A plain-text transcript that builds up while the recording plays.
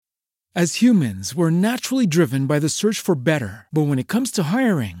As humans, we're naturally driven by the search for better. But when it comes to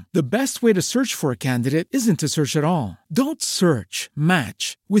hiring, the best way to search for a candidate isn't to search at all. Don't search,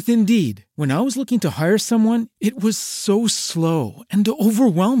 match with Indeed. When I was looking to hire someone, it was so slow and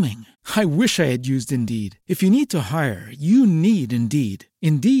overwhelming. I wish I had used Indeed. If you need to hire, you need Indeed.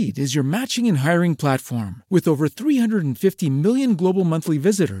 Indeed is your matching and hiring platform with over 350 million global monthly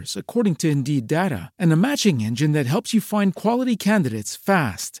visitors, according to Indeed data, and a matching engine that helps you find quality candidates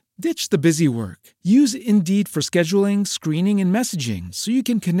fast. Ditch the busy work. Use Indeed for scheduling, screening, and messaging so you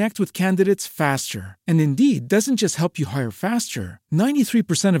can connect with candidates faster. And Indeed doesn't just help you hire faster.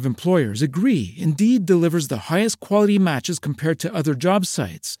 93% of employers agree Indeed delivers the highest quality matches compared to other job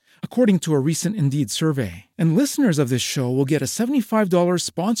sites, according to a recent Indeed survey. And listeners of this show will get a $75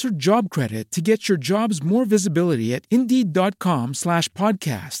 sponsored job credit to get your jobs more visibility at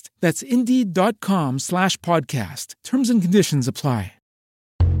Indeed.com/podcast. That's Indeed.com/podcast. Terms and conditions apply.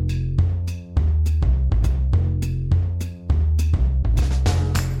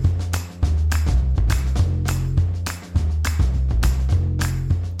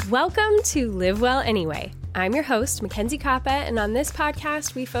 Welcome to Live Well Anyway. I'm your host, Mackenzie Koppa, and on this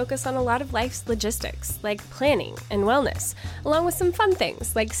podcast, we focus on a lot of life's logistics, like planning and wellness, along with some fun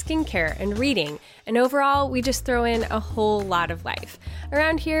things like skincare and reading, and overall, we just throw in a whole lot of life.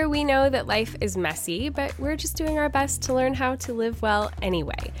 Around here, we know that life is messy, but we're just doing our best to learn how to live well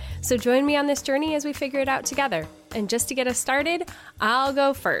anyway. So join me on this journey as we figure it out together. And just to get us started, I'll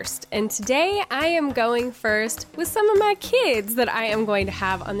go first. And today I am going first with some of my kids that I am going to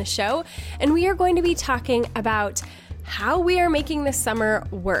have on the show. And we are going to be talking about how we are making this summer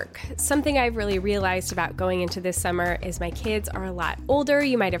work. Something I've really realized about going into this summer is my kids are a lot older.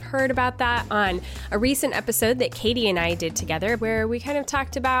 You might have heard about that on a recent episode that Katie and I did together, where we kind of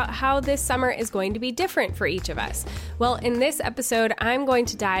talked about how this summer is going to be different for each of us. Well, in this episode, I'm going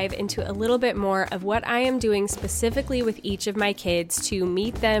to dive into a little bit more of what I am doing specifically with each of my kids to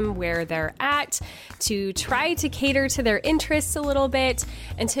meet them where they're at, to try to cater to their interests a little bit,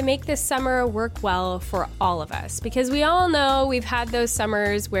 and to make this summer work well for all of us. Because we all know we've had those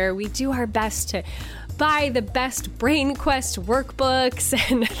summers where we do our best to buy the best Brain Quest workbooks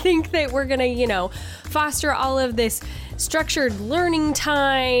and think that we're going to, foster all of this structured learning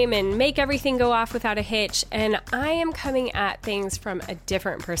time and make everything go off without a hitch. And I am coming at things from a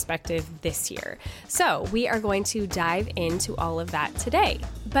different perspective this year. So we are going to dive into all of that today.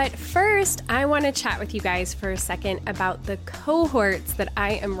 But first, I want to chat with you guys for a second about the cohorts that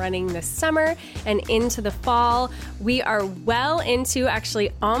I am running this summer and into the fall. We are well into,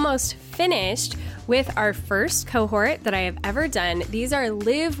 actually almost finished with our first cohort that I have ever done. These are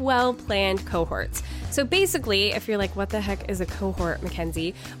Live Well planned cohorts. So basically, if you're like, what the heck is a cohort,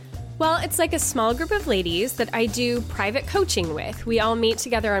 Mackenzie? Well, it's like a small group of ladies that I do private coaching with. We all meet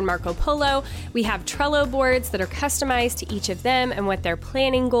together on Marco Polo. We have Trello boards that are customized to each of them and what their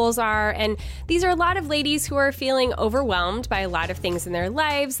planning goals are. And these are a lot of ladies who are feeling overwhelmed by a lot of things in their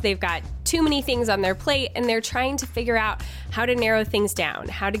lives. They've got too many things on their plate, and they're trying to figure out how to narrow things down,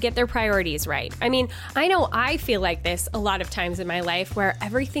 how to get their priorities right. I mean, I know I feel like this a lot of times in my life where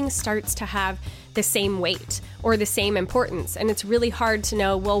everything starts to have the same weight or the same importance. And it's really hard to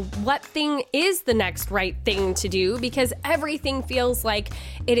know, well, what thing is the next right thing to do? Because everything feels like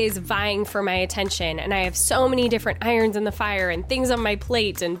it is vying for my attention. And I have so many different irons in the fire and things on my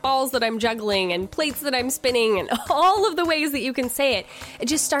plate and balls that I'm juggling and plates that I'm spinning and all of the ways that you can say it. It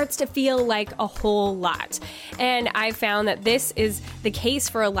just starts to feel like a whole lot. And I found that this is the case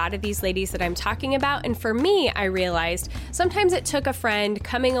for a lot of these ladies that I'm talking about. And for me, I realized sometimes it took a friend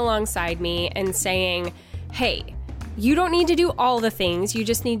coming alongside me and saying, hey, you don't need to do all the things, you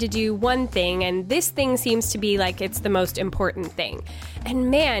just need to do one thing, and this thing seems to be like it's the most important thing. And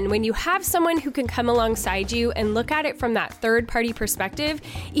man, when you have someone who can come alongside you and look at it from that third-party perspective,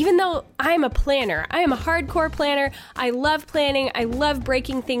 even though I'm a planner, I am a hardcore planner, I love planning, I love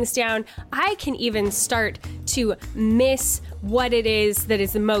breaking things down, I can even start to miss what it is that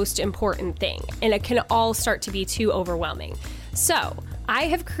is the most important thing, and it can all start to be too overwhelming. So I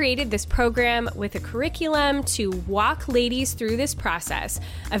have created this program with a curriculum to walk ladies through this process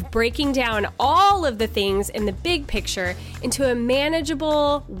of breaking down all of the things in the big picture into a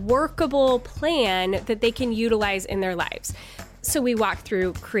manageable, workable plan that they can utilize in their lives. So we walk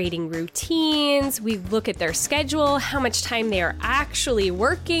through creating routines, we look at their schedule, how much time they are actually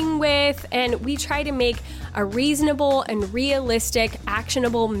working with, and we try to make a reasonable and realistic,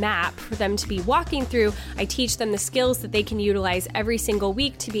 actionable map for them to be walking through. I teach them the skills that they can utilize every single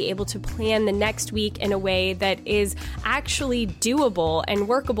week to be able to plan the next week in a way that is actually doable and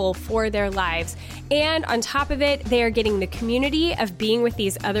workable for their lives. And on top of it, they are getting the community of being with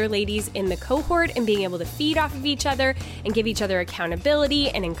these other ladies in the cohort and being able to feed off of each other and give each other accountability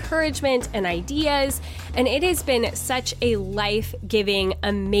and encouragement and ideas. And it has been such a life-giving,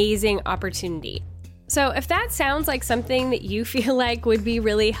 amazing opportunity. So if that sounds like something that you feel like would be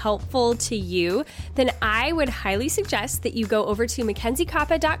really helpful to you, then I would highly suggest that you go over to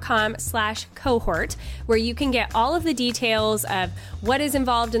MackenzieKoppa.com/cohort, where you can get all of the details of what is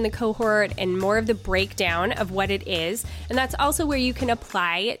involved in the cohort and more of the breakdown of what it is. And that's also where you can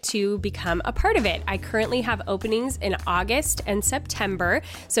apply to become a part of it. I currently have openings in August and September,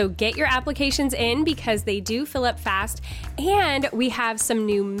 so get your applications in because they do fill up fast. And we have some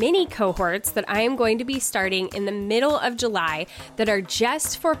new mini cohorts that I am going to be starting in the middle of July that are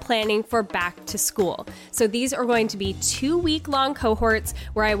just for planning for back to school. So these are going to be 2-week-long cohorts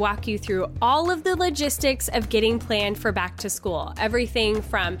where I walk you through all of the logistics of getting planned for back to school. Everything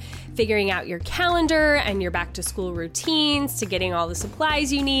from figuring out your calendar and your back to school routines, to getting all the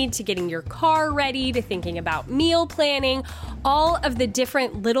supplies you need, to getting your car ready, to thinking about meal planning, all of the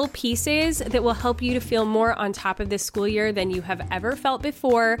different little pieces that will help you to feel more on top of this school year than you have ever felt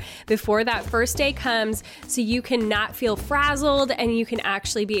before that first day comes, so you can not feel frazzled and you can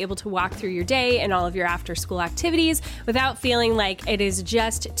actually be able to walk through your day and all of your after school activities without feeling like it is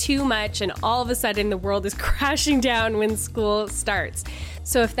just too much and all of a sudden the world is crashing down when school starts.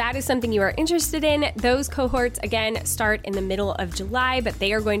 So if that is something you are interested in, those cohorts, again, start in the middle of July, but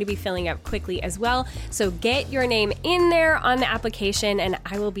they are going to be filling up quickly as well. So get your name in there on the application, and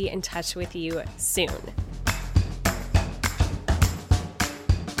I will be in touch with you soon.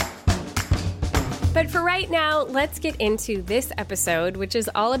 But for right now, let's get into this episode, which is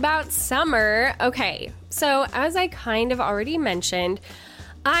all about summer. Okay, so as I kind of already mentioned,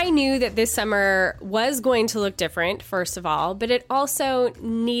 I knew that this summer was going to look different, first of all, but it also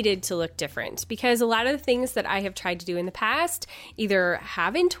needed to look different because a lot of the things that I have tried to do in the past either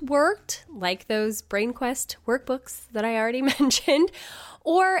haven't worked, like those BrainQuest workbooks that I already mentioned,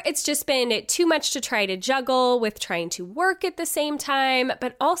 or it's just been too much to try to juggle with trying to work at the same time.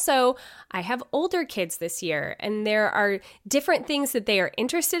 But also, I have older kids this year, and there are different things that they are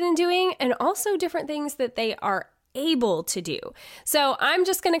interested in doing and also different things that they are able to do. So I'm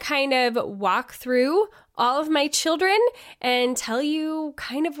just going to kind of walk through all of my children and tell you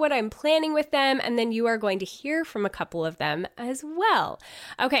kind of what I'm planning with them, and then you are going to hear from a couple of them as well.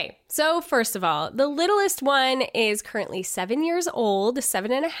 Okay, so first of all, the littlest one is currently 7 years old,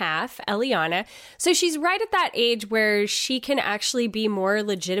 7.5, Eliana. So she's right at that age where she can actually be more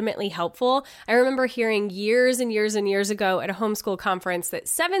legitimately helpful. I remember hearing years and years and years ago at a homeschool conference that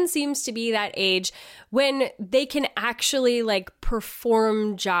 7 seems to be that age when they can actually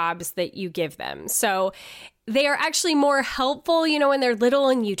perform jobs that you give them. So they are actually more helpful, when they're little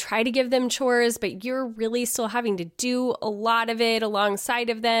and you try to give them chores, but you're really still having to do a lot of it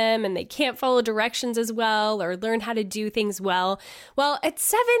alongside of them, and they can't follow directions as well or learn how to do things well. Well, at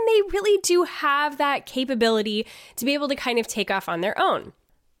 7, they really do have that capability to be able to kind of take off on their own.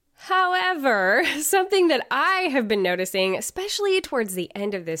 However, something that I have been noticing, especially towards the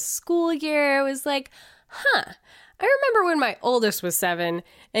end of this school year, was I remember when my oldest was 7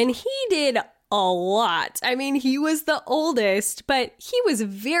 and he did a lot. I mean, he was the oldest, but he was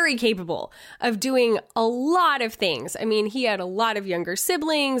very capable of doing a lot of things. I mean, he had a lot of younger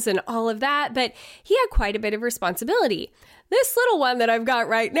siblings and all of that, but he had quite a bit of responsibility. This little one that I've got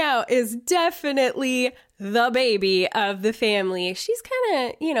right now is definitely the baby of the family. She's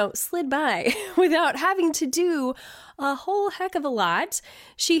kind of, slid by without having to do a whole heck of a lot.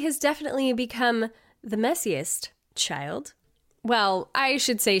 She has definitely become the messiest child. Well, I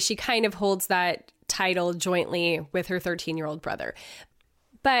should say she kind of holds that title jointly with her 13-year-old brother.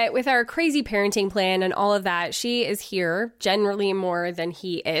 But with our crazy parenting plan and all of that, she is here generally more than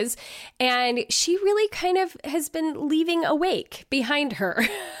he is. And she really kind of has been leaving a wake behind her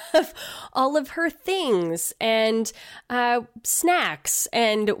of all of her things and snacks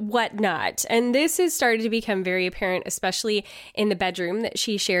and whatnot. And this has started to become very apparent, especially in the bedroom that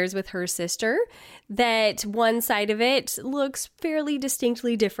she shares with her sister, that one side of it looks fairly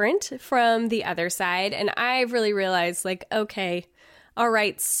distinctly different from the other side. And I've really realized, okay, all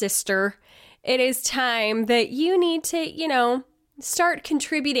right, sister, it is time that you need to, start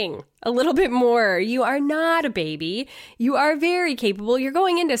contributing a little bit more. You are not a baby. You are very capable. You're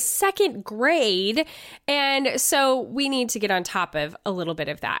going into 2nd grade. And so we need to get on top of a little bit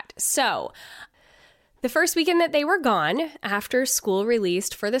of that. So The first weekend that they were gone, after school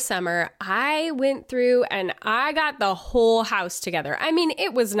released for the summer, I went through and I got the whole house together. I mean,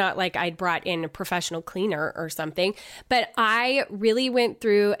 it was not like I'd brought in a professional cleaner or something, but I really went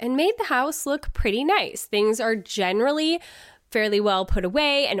through and made the house look pretty nice. Things are generally fairly well put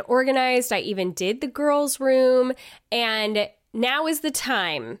away and organized. I even did the girls' room, and now is the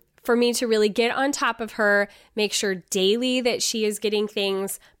time for me to really get on top of her, make sure daily that she is getting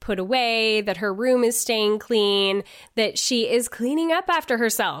things put away, that her room is staying clean, that she is cleaning up after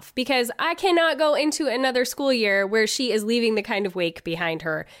herself, because I cannot go into another school year where she is leaving the kind of wake behind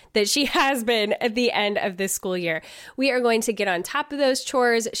her that she has been at the end of this school year. We are going to get on top of those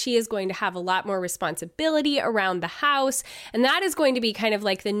chores. She is going to have a lot more responsibility around the house, and that is going to be kind of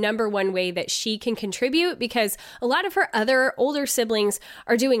like the number one way that she can contribute, because a lot of her other older siblings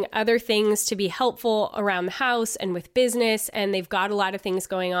are doing other things to be helpful around the house and with business, and they've got a lot of things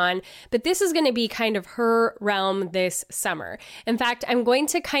going on. But this is going to be kind of her realm this summer. In fact, I'm going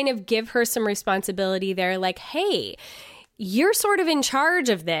to kind of give her some responsibility there, like, hey, you're sort of in charge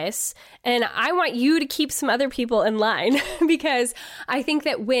of this, and I want you to keep some other people in line, because I think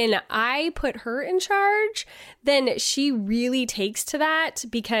that when I put her in charge, then she really takes to that,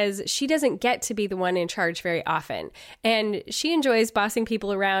 because she doesn't get to be the one in charge very often. And she enjoys bossing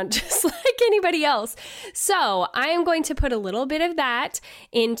people around just like anybody else. So I am going to put a little bit of that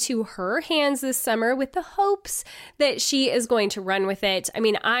into her hands this summer with the hopes that she is going to run with it. I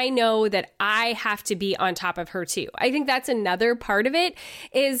mean, I know that I have to be on top of her too. I think that's another part of it.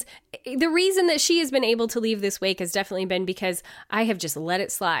 Is the reason that she has been able to leave this wake has definitely been because I have just let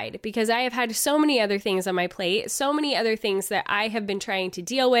it slide, because I have had so many other things on my plate, so many other things that I have been trying to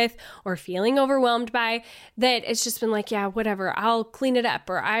deal with or feeling overwhelmed by, that it's just been like, yeah, whatever, I'll clean it up,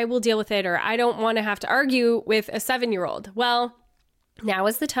 or I will deal with it, or I don't want to have to argue with a 7-year-old. Well, now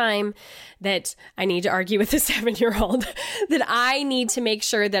is the time that I need to argue with a 7-year-old, that I need to make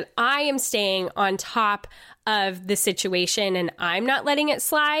sure that I am staying on top of the situation and I'm not letting it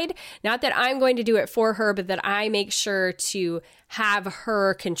slide. Not that I'm going to do it for her, but that I make sure to have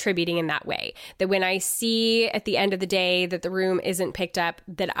her contributing in that way. That when I see at the end of the day that the room isn't picked up,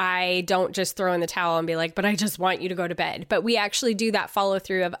 that I don't just throw in the towel and be like, but I just want you to go to bed. But we actually do that follow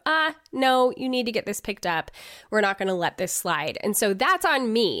through of, no, you need to get this picked up. We're not going to let this slide. And so that's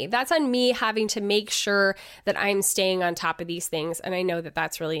on me. That's on me having to make sure that I'm staying on top of these things. And I know that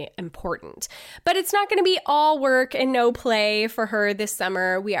that's really important. But it's not going to be all work and no play for her this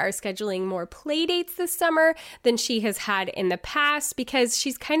summer. We are scheduling more play dates this summer than she has had in the past, because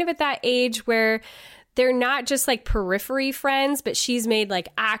she's kind of at that age where they're not just like periphery friends, but she's made like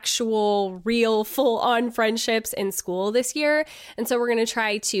actual, real, full-on friendships in school this year. And so we're going to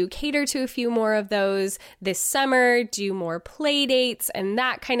try to cater to a few more of those this summer, do more play dates and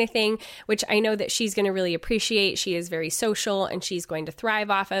that kind of thing, which I know that she's going to really appreciate. She is very social and she's going to thrive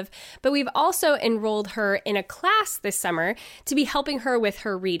off of. But we've also enrolled her in a class this summer to be helping her with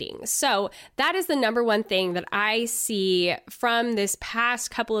her reading. So that is the number one thing that I see from this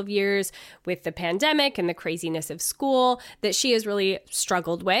past couple of years with the pandemic and the craziness of school, that she has really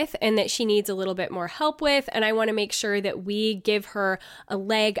struggled with and that she needs a little bit more help with. And I want to make sure that we give her a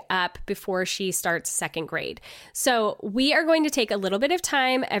leg up before she starts second grade. So we are going to take a little bit of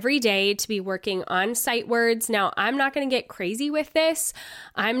time every day to be working on sight words. Now, I'm not going to get crazy with this.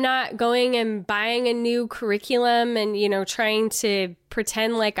 I'm not going and buying a new curriculum and, trying to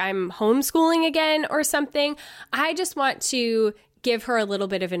pretend like I'm homeschooling again or something. I just want to give her a little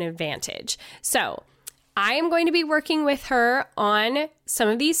bit of an advantage. So I am going to be working with her on some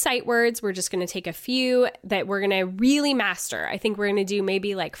of these sight words. We're just going to take a few that we're going to really master. I think we're going to do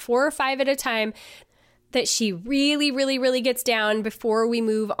maybe like 4 or 5 at a time that she really, really, really gets down before we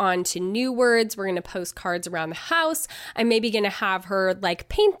move on to new words. We're going to post cards around the house. I'm maybe going to have her like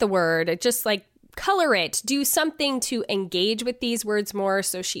paint the word, just like color it, do something to engage with these words more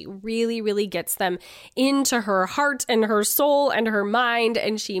so she really, really gets them into her heart and her soul and her mind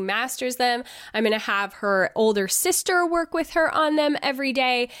and she masters them. I'm going to have her older sister work with her on them every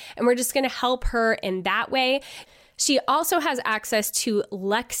day, and we're just going to help her in that way. She also has access to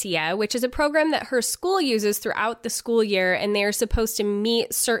Lexia, which is a program that her school uses throughout the school year, and they're supposed to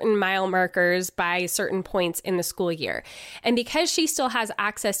meet certain mile markers by certain points in the school year. And because she still has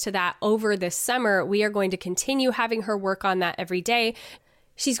access to that over this summer, we are going to continue having her work on that every day.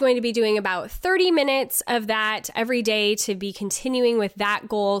 She's going to be doing about 30 minutes of that every day to be continuing with that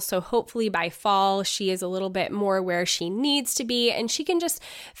goal. So hopefully by fall, she is a little bit more where she needs to be and she can just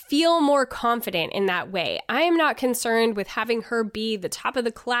feel more confident in that way. I am not concerned with having her be the top of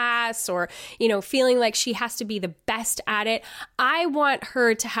the class or, feeling like she has to be the best at it. I want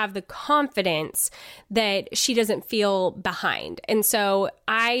her to have the confidence that she doesn't feel behind. And so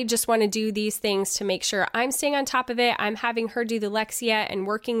I just want to do these things to make sure I'm staying on top of it. I'm having her do the Lexia and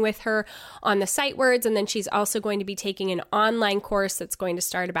working with her on the sight words. And then she's also going to be taking an online course that's going to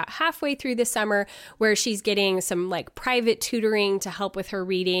start about halfway through the summer where she's getting some private tutoring to help with her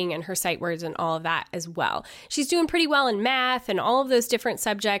reading and her sight words and all of that as well. She's doing pretty well in math and all of those different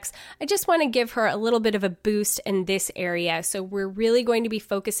subjects. I just want to give her a little bit of a boost in this area. So we're really going to be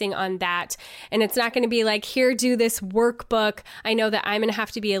focusing on that. And it's not going to be here, do this workbook. I know that I'm going to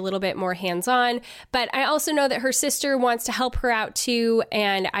have to be a little bit more hands-on, but I also know that her sister wants to help her out too.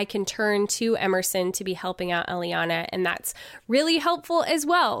 And I can turn to Emerson to be helping out Eliana, and that's really helpful as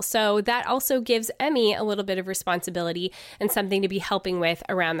well. So that also gives Emmy a little bit of responsibility and something to be helping with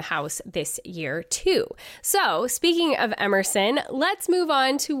around the house this year too. So speaking of Emerson, let's move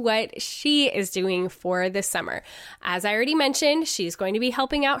on to what she is doing for the summer. As I already mentioned, she's going to be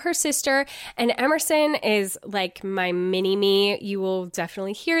helping out her sister, and Emerson is like my mini-me. You will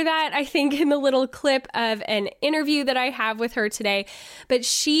definitely hear that, I think, in the little clip of an interview that I have with her today. But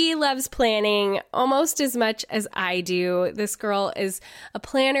she loves planning almost as much as I do. This girl is a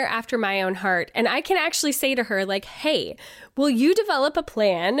planner after my own heart. And I can actually say to her, hey, will you develop a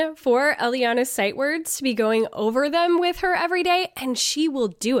plan for Eliana's sight words to be going over them with her every day? And she will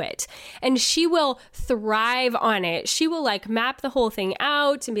do it. And she will thrive on it. She will map the whole thing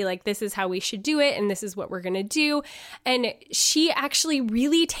out and be this is how we should do it. And this is what we're going to do. And she actually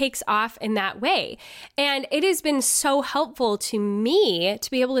really takes off in that way. And it has been so helpful to me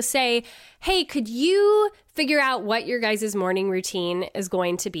to be able to say, hey, could you figure out what your guys' morning routine is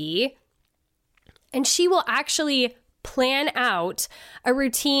going to be? And she will actually plan out a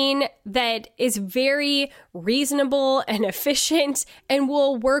routine that is very reasonable and efficient and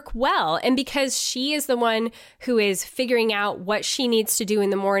will work well. And because she is the one who is figuring out what she needs to do in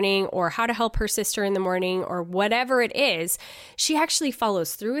the morning or how to help her sister in the morning or whatever it is, she actually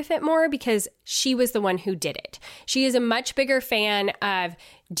follows through with it more because she was the one who did it. She is a much bigger fan of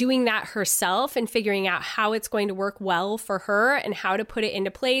doing that herself and figuring out how it's going to work well for her and how to put it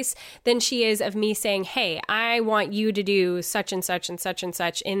into place than she is of me saying, hey, I want you to do such and such and such and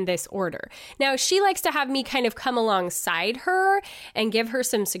such in this order. Now, she likes to have me kind of come alongside her and give her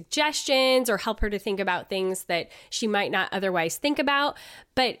some suggestions or help her to think about things that she might not otherwise think about.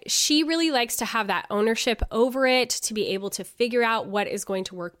 But she really likes to have that ownership over it, to be able to figure out what is going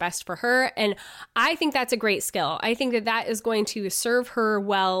to work best for her. And I think that's a great skill. I think that that is going to serve her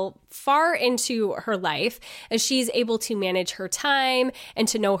well far into her life as she's able to manage her time and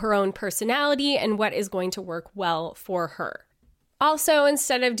to know her own personality and what is going to work well for her. Also,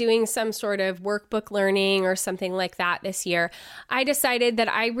 instead of doing some sort of workbook learning or something like that this year, I decided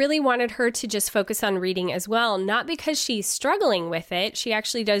that I really wanted her to just focus on reading as well, not because she's struggling with it. She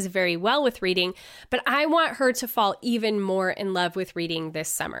actually does very well with reading, but I want her to fall even more in love with reading this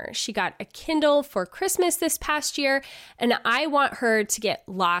summer. She got a Kindle for Christmas this past year, and I want her to get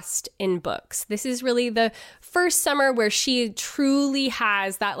lost in books. This is really the first summer where she truly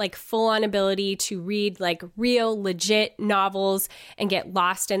has that full-on ability to read real, legit novels and get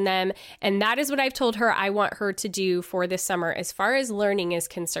lost in them. And that is what I've told her I want her to do for this summer. As far as learning is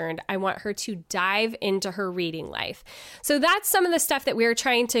concerned, I want her to dive into her reading life. So that's some of the stuff that we're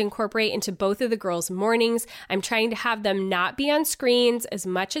trying to incorporate into both of the girls' mornings. I'm trying to have them not be on screens as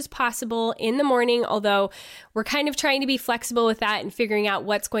much as possible in the morning, although we're kind of trying to be flexible with that and figuring out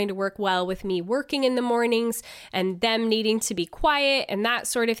what's going to work well with me working in the mornings and them needing to be quiet and that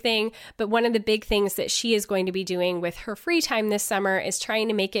sort of thing. But one of the big things that she is going to be doing with her free time this summer is trying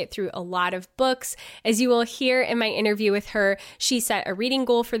to make it through a lot of books. As you will hear in my interview with her, she set a reading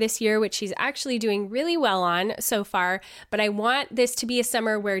goal for this year, which she's actually doing really well on so far. But I want this to be a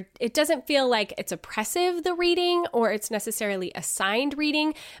summer where it doesn't feel like it's oppressive, the reading, or it's necessarily assigned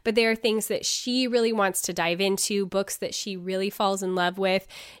reading, but there are things that she really wants to dive into, books that she really falls in love with.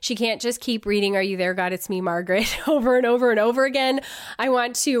 She can't just keep reading Are You There, God? It's Me, Margaret over and over and over again. I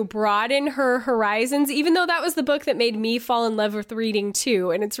want to broaden her horizons, even though that was the book that made me fall in love with reading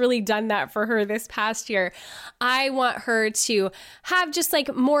too, and it's really done that for her this past year. I want her to have just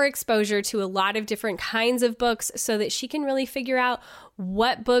more exposure to a lot of different kinds of books so that she can really figure out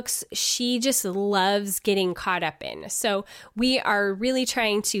what books she just loves getting caught up in. So we are really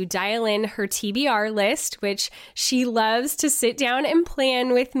trying to dial in her TBR list, which she loves to sit down and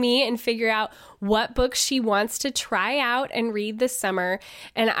plan with me and figure out what books she wants to try out and read this summer.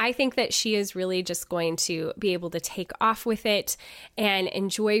 And I think that she is really just going to be able to take off with it and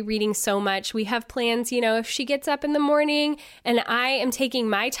enjoy reading so much. We have plans, if she gets up in the morning and I am taking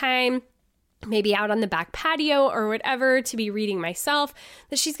my time, maybe out on the back patio or whatever, to be reading myself,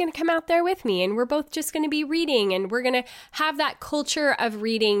 that she's going to come out there with me and we're both just going to be reading, and we're going to have that culture of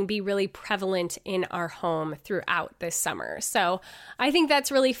reading be really prevalent in our home throughout this summer. So I think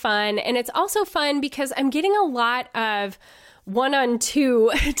that's really fun. And it's also fun because I'm getting a lot of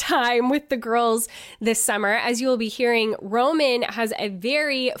one-on-two time with the girls this summer. As you will be hearing, Roman has a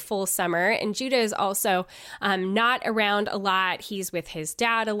very full summer, and Judah is also not around a lot. He's with his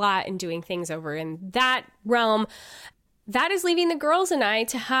dad a lot and doing things over in that realm. That is leaving the girls and I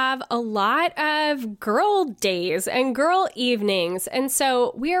to have a lot of girl days and girl evenings. And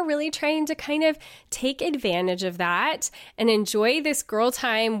so we are really trying to kind of take advantage of that and enjoy this girl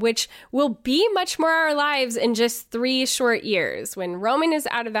time, which will be much more our lives in just 3 short years when Roman is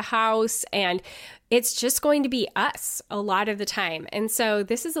out of the house, and it's just going to be us a lot of the time. And so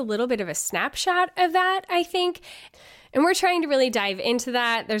this is a little bit of a snapshot of that, I think. And we're trying to really dive into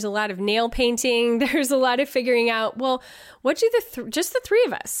that. There's a lot of nail painting. There's a lot of figuring out, well, what do just the 3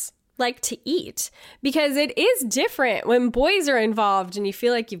 of us like to eat? Because it is different when boys are involved and you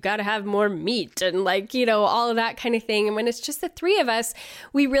feel like you've got to have more meat and all of that kind of thing. And when it's just the 3 of us,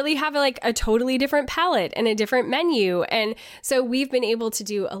 we really have a totally different palate and a different menu. And so we've been able to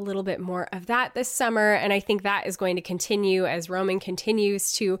do a little bit more of that this summer. And I think that is going to continue as Roman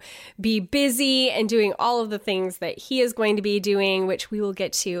continues to be busy and doing all of the things that he is going to be doing, which we will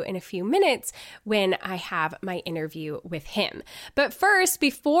get to in a few minutes when I have my interview with him. But first,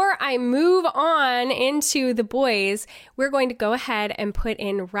 before I move on into the boys, we're going to go ahead and put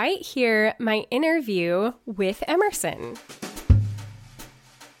in right here my interview with Emerson.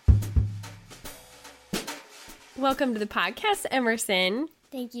 Welcome to the podcast, Emerson.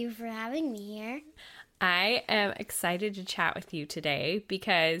 Thank you for having me here. I am excited to chat with you today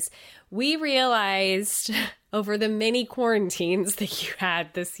because we realized over the many quarantines that you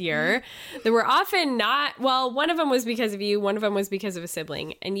had this year that were often one of them was because of you, one of them was because of a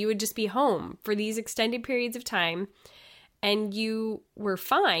sibling, and you would just be home for these extended periods of time, and you were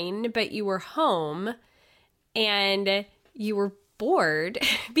fine, but you were home and you were bored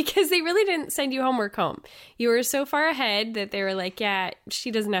because they really didn't send you homework home. You were so far ahead that they were like, yeah, she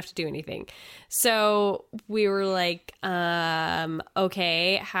doesn't have to do anything. So we were like,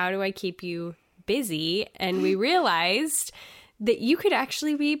 okay, how do I keep you busy? And we realized that you could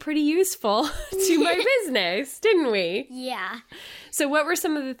actually be pretty useful to my business, didn't we? Yeah. So what were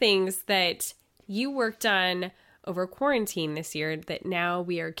some of the things that you worked on over quarantine this year that now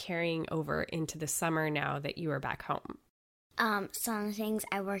we are carrying over into the summer now that you are back home? Some of the things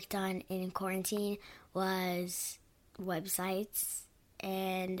I worked on in quarantine was websites,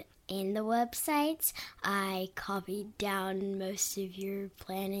 and in the websites, I copied down most of your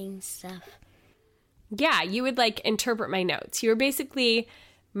planning stuff. Yeah, you would interpret my notes. You were basically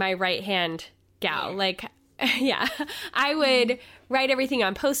my right-hand gal. Yeah, I would write everything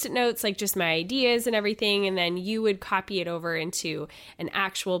on Post-it notes, just my ideas and everything, and then you would copy it over into an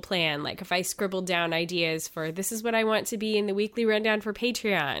actual plan. If I scribbled down ideas for this is what I want to be in the weekly rundown for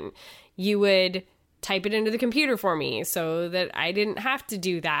Patreon, you would type it into the computer for me so that I didn't have to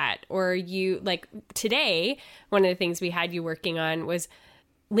do that. Or you, today, one of the things we had you working on was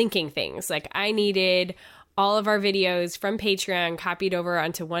linking things. I needed all of our videos from Patreon copied over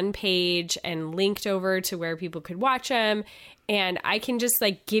onto one page and linked over to where people could watch them. And I can just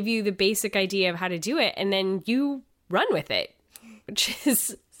give you the basic idea of how to do it, and then you run with it, which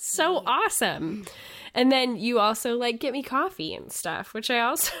is so awesome. And then you also get me coffee and stuff, which I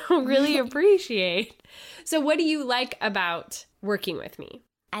also really appreciate. So what do you like about working with me?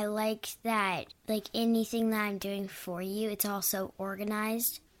 I like that, anything that I'm doing for you, it's also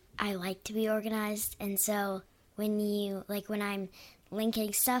organized. I like to be organized, and so when I'm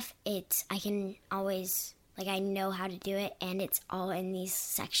linking stuff, I can always, I know how to do it, and it's all in these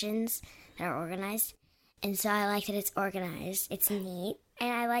sections that are organized, and so I like that it's organized, it's neat,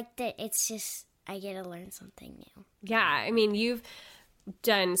 and I like that it's just, I get to learn something new. Yeah, I mean, you've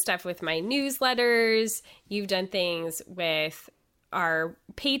done stuff with my newsletters, you've done things with our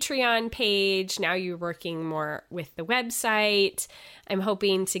Patreon page. Now you're working more with the website. I'm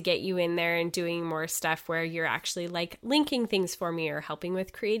hoping to get you in there and doing more stuff where you're actually like linking things for me or helping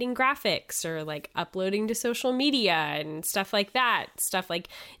with creating graphics or like uploading to social media and stuff like that. Stuff like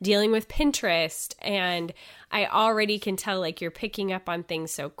dealing with Pinterest. And I already can tell like you're picking up on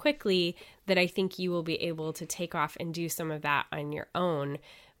things so quickly that I think you will be able to take off and do some of that on your own,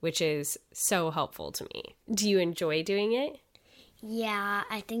 which is so helpful to me. Do you enjoy doing it? Yeah,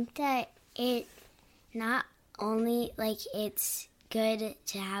 I think that it not only, like, it's good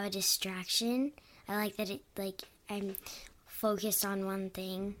to have a distraction. I like that it, like, I'm focused on one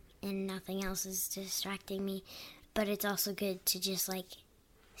thing and nothing else is distracting me. But it's also good to just, like,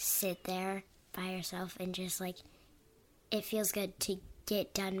 sit there by yourself and just, like, it feels good to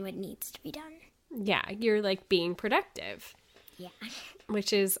get done what needs to be done. Yeah, you're, like, being productive. Yeah.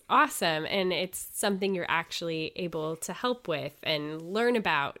 Which is awesome. And it's something you're actually able to help with and learn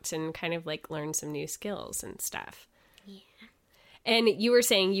about and kind of like learn some new skills and stuff. Yeah. And you were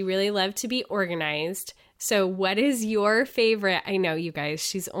saying you really love to be organized. So what is your favorite? I know, you guys,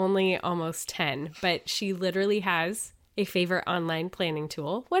 she's only almost 10, but she literally has a favorite online planning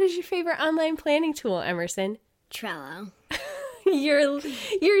tool. What is your favorite online planning tool, Emerson? Trello.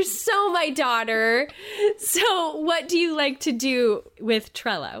 You're so my daughter. So what do you like to do with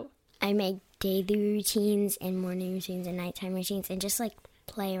Trello? I make daily routines and morning routines and nighttime routines and just like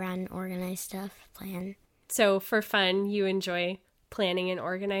play around and organize stuff, plan. So for fun, you enjoy planning and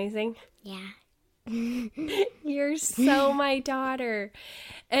organizing? Yeah. You're so my daughter.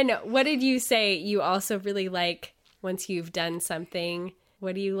 And what did you say you also really like once you've done something?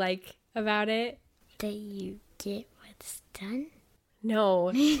 What do you like about it? That you get what's done?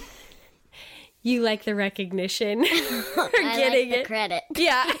 No. You like the recognition for getting like the credit.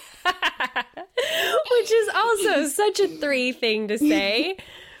 Yeah. Which is also such a 3 thing to say.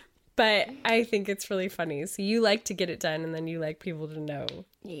 But I think it's really funny. So you like to get it done and then you like people to know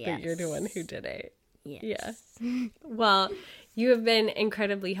that you're the one who did it. Yes. Yeah. Well, you have been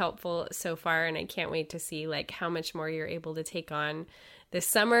incredibly helpful so far, and I can't wait to see like how much more you're able to take on this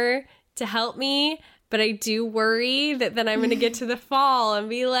summer to help me. But I do worry that then I'm going to get to the fall and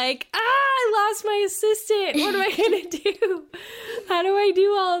be like, I lost my assistant. What am I going to do? How do I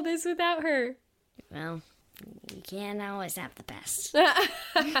do all of this without her? Well, you can't always have the best.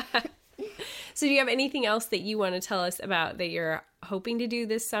 So do you have anything else that you want to tell us about that you're hoping to do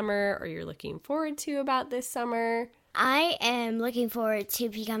this summer or you're looking forward to about this summer? I am looking forward to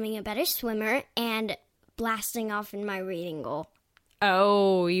becoming a better swimmer and blasting off in my reading goal.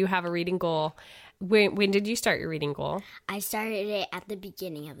 Oh, you have a reading goal. When did you start your reading goal? I started it at the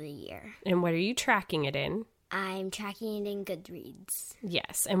beginning of the year. And what are you tracking it in? I'm tracking it in Goodreads.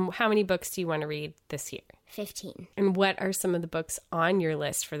 Yes. And how many books do you want to read this year? 15. And what are some of the books on your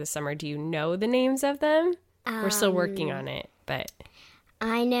list for the summer? Do you know the names of them? We're still working on it, but...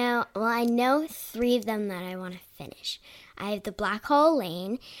 I know 3 of them that I want to finish. I have The Black Hole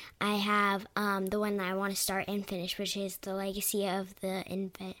Lane. I have the one that I want to start and finish, which is The Legacy of the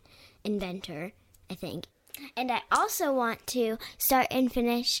Inventor, I think. And I also want to start and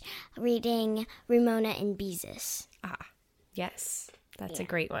finish reading Ramona and Beezus. Ah, yes. That's a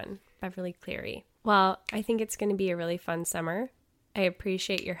great one. Beverly Cleary. Well, I think it's going to be a really fun summer. I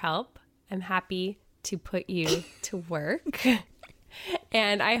appreciate your help. I'm happy to put you to work.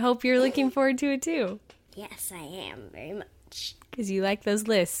 And I hope you're looking forward to it too. Yes, I am, very much. Because you like those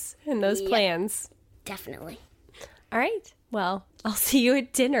lists and those plans. Definitely. All right. Well, I'll see you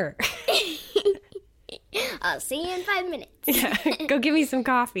at dinner. I'll see you in 5 minutes. Yeah, go give me some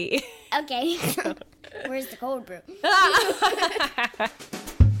coffee. Okay. Where's the cold brew?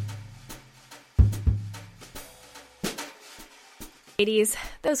 Ladies,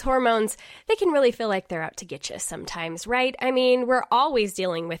 those hormones, they can really feel like they're out to get you sometimes, right? I mean, we're always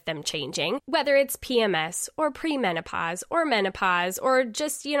dealing with them changing, whether it's PMS or premenopause or menopause or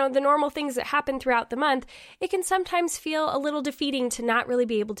just, the normal things that happen throughout the month. It can sometimes feel a little defeating to not really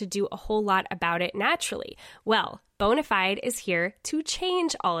be able to do a whole lot about it naturally. Well, Bonafide is here to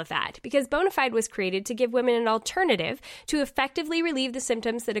change all of that because Bonafide was created to give women an alternative to effectively relieve the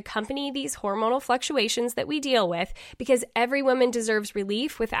symptoms that accompany these hormonal fluctuations that we deal with because every woman deserves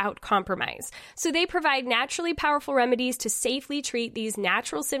relief without compromise. So they provide naturally powerful remedies to safely treat these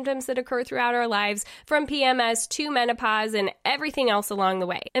natural symptoms that occur throughout our lives from PMS to menopause and everything else along the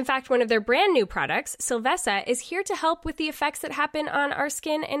way. In fact, one of their brand new products, Silvessa, is here to help with the effects that happen on our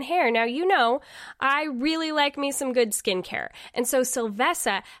skin and hair. Now, I really like me some good skincare. And so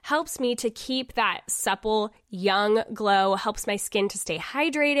Silvessa helps me to keep that supple, young glow, helps my skin to stay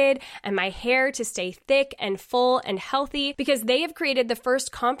hydrated and my hair to stay thick and full and healthy, because they have created the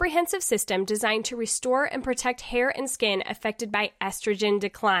first comprehensive system designed to restore and protect hair and skin affected by estrogen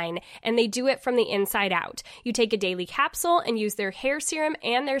decline. And they do it from the inside out. You take a daily capsule and use their hair serum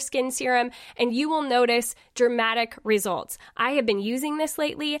and their skin serum, and you will notice dramatic results. I have been using this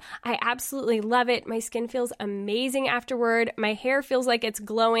lately. I absolutely love it. My skin feels amazing afterward. My hair feels like it's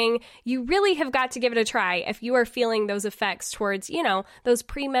glowing. You really have got to give it a try. If you are feeling those effects towards, those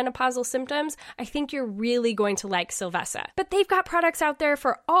premenopausal symptoms, I think you're really going to like Sylvessa. But they've got products out there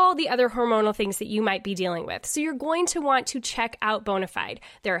for all the other hormonal things that you might be dealing with. So you're going to want to check out Bonafide.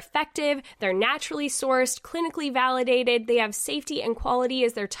 They're effective, they're naturally sourced, clinically validated, they have safety and quality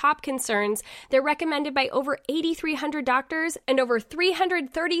as their top concerns. They're recommended by over 8,300 doctors, and over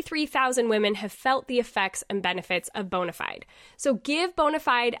 333,000 women have felt the effects and benefits of Bonafide. So give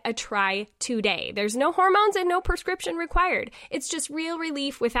Bonafide a try today. There's no hormones and no prescription required. It's just real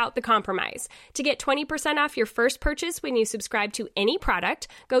relief without the compromise. To get 20% off your first purchase when you subscribe to any product,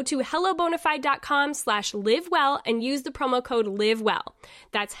 go to hellobonafide.com/livewell and use the promo code LIVEWELL.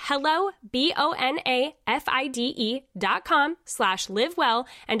 That's hello, BONAFIDE.com/livewell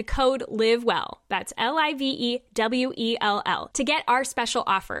and code LIVEWELL. That's LIVEWELL to get our special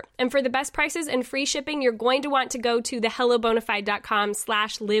offer. And for the best prices and free shipping, you're going to want to go to the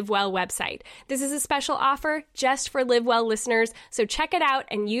hellobonafide.com/livewell website. This is a special offer just for LiveWell listeners, so check it out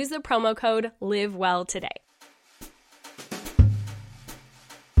and use the promo code LIVEWELL today.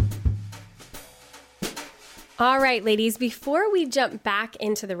 All right, ladies, before we jump back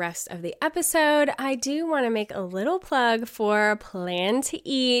into the rest of the episode, I do want to make a little plug for Plan to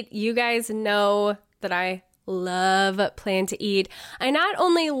Eat. You guys know that I love Plan to Eat. I not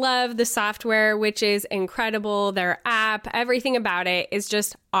only love the software, which is incredible, their app, everything about it is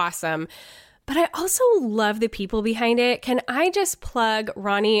just awesome, but I also love the people behind it. Can I just plug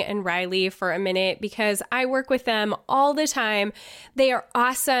Ronnie and Riley for a minute? Because I work with them all the time. They are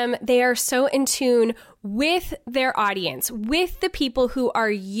awesome. They are so in tune with their audience, with the people who are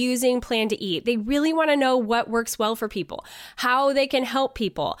using Plan to Eat. They really want to know what works well for people, how they can help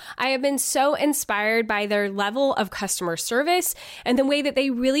people. I have been so inspired by their level of customer service and the way that they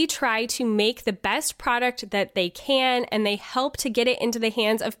really try to make the best product that they can, and they help to get it into the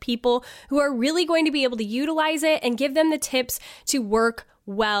hands of people who are really going to be able to utilize it and give them the tips to work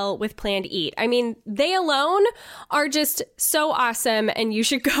well with Plan to Eat. I mean, they alone are just so awesome, and you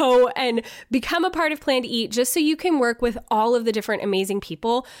should go and become a part of Plan to Eat just so you can work with all of the different amazing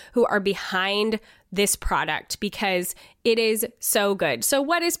people who are behind this product, because it is so good. So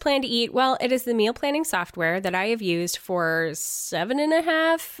what is Plan to Eat? Well, it is the meal planning software that I have used for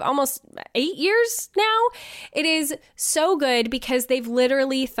 7.5, almost 8 years now. It is so good because they've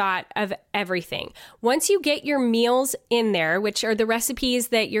literally thought of everything. Once you get your meals in there, which are the recipes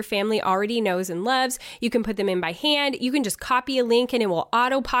that your family already knows and loves, you can put them in by hand. You can just copy a link and it will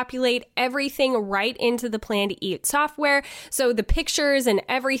auto-populate everything right into the Plan to Eat software. So the pictures and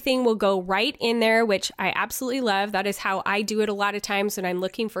everything will go right in there, which I absolutely love. That is how I do it a lot of times when I'm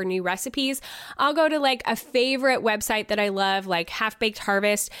looking for new recipes. I'll go to like a favorite website that I love, like Half Baked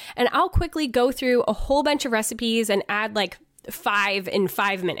Harvest, and I'll quickly go through a whole bunch of recipes and add like 5 in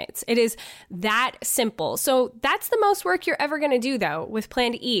 5 minutes. It is that simple. So that's the most work you're ever going to do, though, with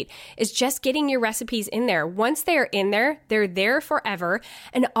Plan to Eat, is just getting your recipes in there. Once they're in there, they're there forever.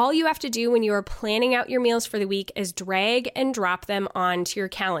 And all you have to do when you are planning out your meals for the week is drag and drop them onto your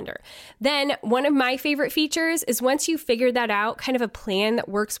calendar. Then one of my favorite features is once you figure that out, kind of a plan that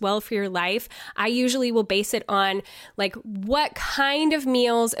works well for your life, I usually will base it on like what kind of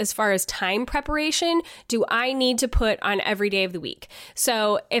meals as far as time preparation do I need to put on every day of the week.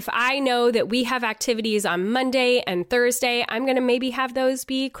 So if I know that we have activities on Monday and Thursday, I'm going to maybe have those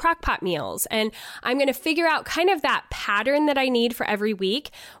be crock-pot meals. And I'm going to figure out kind of that pattern that I need for every week.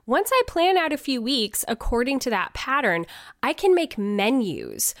 Once I plan out a few weeks according to that pattern, I can make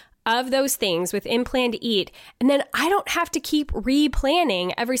menus of those things within Plan to Eat. And then I don't have to keep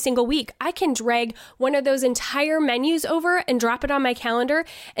replanning every single week. I can drag one of those entire menus over and drop it on my calendar,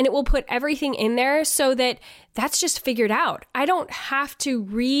 and it will put everything in there so that that's just figured out. I don't have to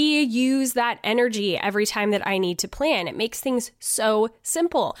reuse that energy every time that I need to plan. It makes things so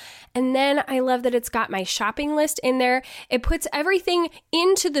simple. And then I love that it's got my shopping list in there. It puts everything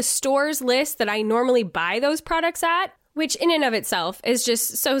into the stores list that I normally buy those products at. which in and of itself is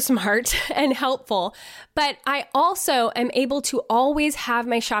just so smart and helpful. But I also am able to always have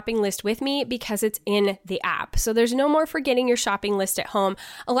my shopping list with me because it's in the app. So there's no more forgetting your shopping list at home.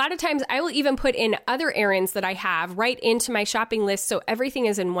 A lot of times I will even put in other errands that I have right into my shopping list so everything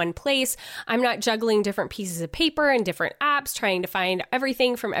is in one place. I'm not juggling different pieces of paper and different apps trying to find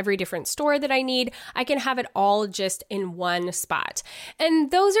everything from every different store that I need. I can have it all just in one spot.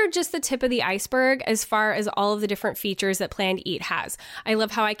 And those are just the tip of the iceberg as far as all of the different features that Plan to Eat has. I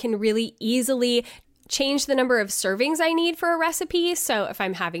love how I can really easily change the number of servings I need for a recipe. So if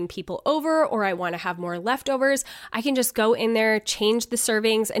I'm having people over or I want to have more leftovers, I can just go in there, change the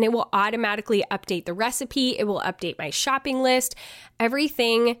servings, and it will automatically update the recipe. It will update my shopping list.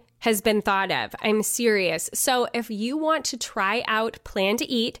 Everything has been thought of. I'm serious. So if you want to try out Plan to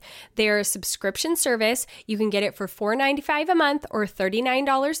Eat, their subscription service, you can get it for $4.95 a month or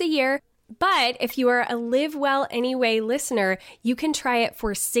 $39 a year. But if you are a Live Well Anyway listener, you can try it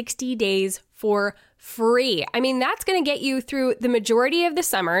for 60 days for free. I mean, that's going to get you through the majority of the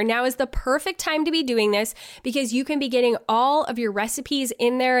summer. Now is the perfect time to be doing this because you can be getting all of your recipes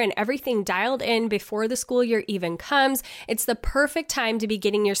in there and everything dialed in before the school year even comes. It's the perfect time to be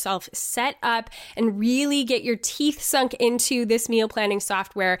getting yourself set up and really get your teeth sunk into this meal planning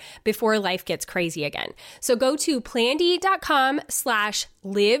software before life gets crazy again. So go to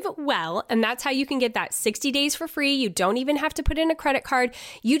plantoeat.com/livewell, and that's how you can get that 60 days for free. You don't even have to put in a credit card.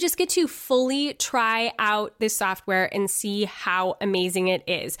 You just get to fully try out this software and see how amazing it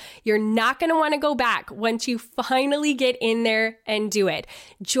is. You're not going to want to go back once you finally get in there and do it.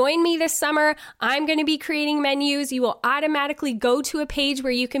 Join me this summer. I'm going to be creating menus. You will automatically go to a page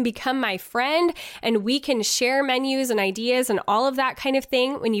where you can become my friend and we can share menus and ideas and all of that kind of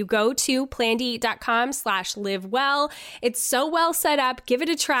thing when you go to plantoeat.com/livewell. It's so well set up. Give it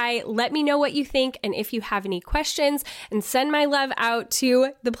a try. Let me know what you think and if you have any questions, and send my love out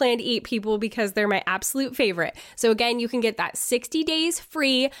to the Plan to Eat people because they're my absolute favorite. So again, you can get that 60 days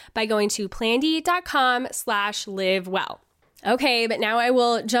free by going to plantoeat.com/livewell. Okay, but now I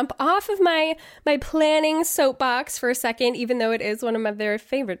will jump off of my planning soapbox for a second, even though it is one of my very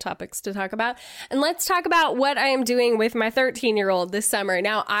favorite topics to talk about. And let's talk about what I am doing with my 13-year-old this summer.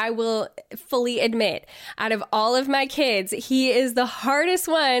 Now, I will fully admit, out of all of my kids, he is the hardest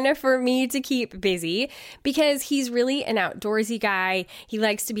one for me to keep busy because he's really an outdoorsy guy. He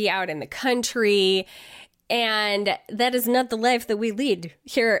likes to be out in the country. And that is not the life that we lead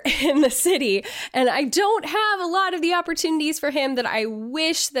here in the city. And I don't have a lot of the opportunities for him that I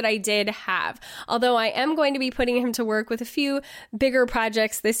wish that I did have. Although I am going to be putting him to work with a few bigger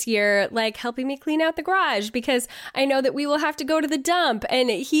projects this year, like helping me clean out the garage, because I know that we will have to go to the dump. And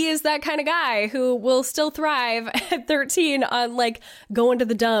he is that kind of guy who will still thrive at 13 on like going to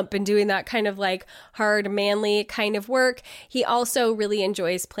the dump and doing that kind of like hard, manly kind of work. He also really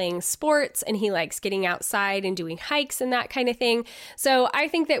enjoys playing sports and he likes getting outside and doing hikes and that kind of thing. So I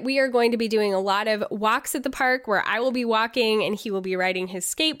think that we are going to be doing a lot of walks at the park where I will be walking and he will be riding his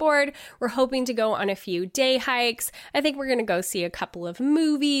skateboard. We're hoping to go on a few day hikes. I think we're going to go see a couple of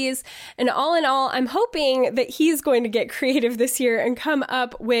movies. And all in all, I'm hoping that he's going to get creative this year and come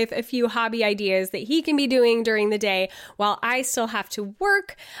up with a few hobby ideas that he can be doing during the day while I still have to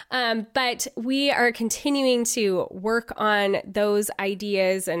work. But we are continuing to work on those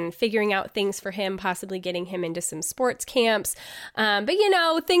ideas and figuring out things for him, possibly getting him into some sports camps. But you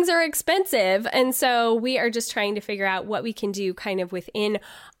know, things are expensive. And so we are just trying to figure out what we can do kind of within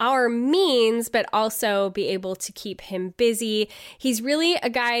our means, but also be able to keep him busy. He's really a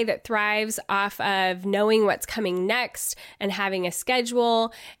guy that thrives off of knowing what's coming next and having a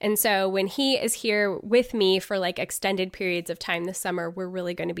schedule. And so when he is here with me for like extended periods of time this summer, we're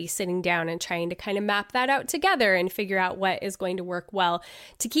really going to be sitting down and trying to kind of map that out together and figure out what is going to work well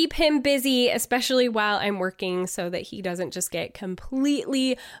to keep him busy, especially while I'm working, so that he doesn't just get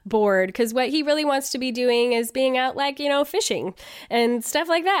completely bored. Because what he really wants to be doing is being out, like, you know, fishing and stuff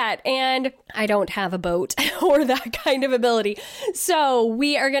like that. And I don't have a boat or that kind of ability. So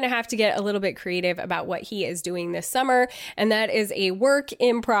we are going to have to get a little bit creative about what he is doing this summer. And that is a work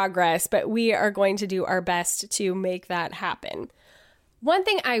in progress, but we are going to do our best to make that happen. One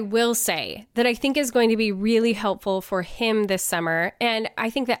thing I will say that I think is going to be really helpful for him this summer, and I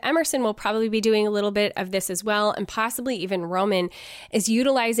think that Emerson will probably be doing a little bit of this as well, and possibly even Roman, is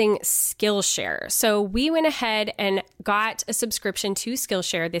utilizing Skillshare. So we went ahead and got a subscription to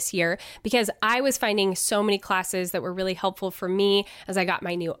Skillshare this year because I was finding so many classes that were really helpful for me as I got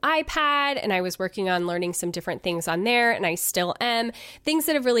my new iPad and I was working on learning some different things on there, and I still am. Things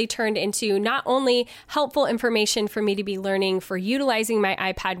that have really turned into not only helpful information for me to be learning for utilizing using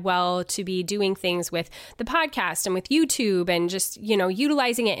my iPad well to be doing things with the podcast and with YouTube and just,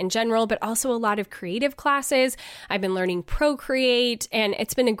 utilizing it in general, but also a lot of creative classes. I've been learning Procreate, and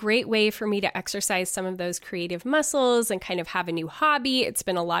it's been a great way for me to exercise some of those creative muscles and kind of have a new hobby. It's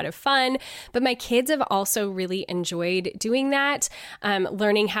been a lot of fun, but my kids have also really enjoyed doing that,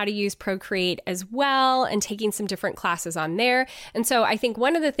 learning how to use Procreate as well and taking some different classes on there. And so I think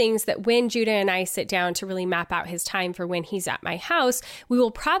one of the things that when Judah and I sit down to really map out his time for when he's at my house, we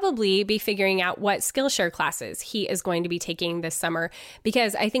will probably be figuring out what Skillshare classes he is going to be taking this summer,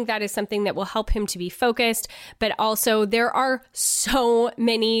 because I think that is something that will help him to be focused. But also there are so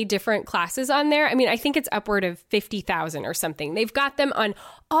many different classes on there. I mean, I think it's upward of 50,000 or something. They've got them on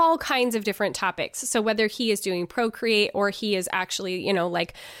all kinds of different topics. So whether he is doing Procreate or he is actually,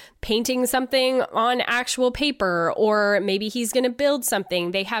 like painting something on actual paper, or maybe he's going to build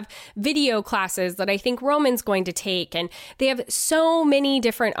something. They have video classes that I think Roman's going to take, and they have so many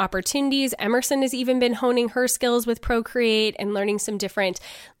different opportunities. Emerson has even been honing her skills with Procreate and learning some different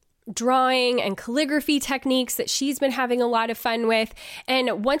drawing and calligraphy techniques that she's been having a lot of fun with.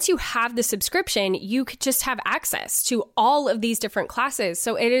 And once you have the subscription, you could just have access to all of these different classes.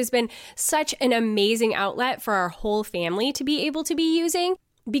 So it has been such an amazing outlet for our whole family to be able to be using.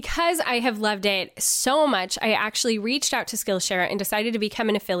 Because I have loved it so much, I actually reached out to Skillshare and decided to become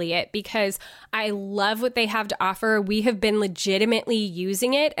an affiliate because I love what they have to offer. We have been legitimately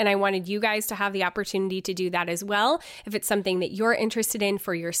using it, and I wanted you guys to have the opportunity to do that as well if it's something that you're interested in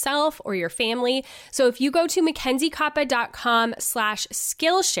for yourself or your family. So if you go to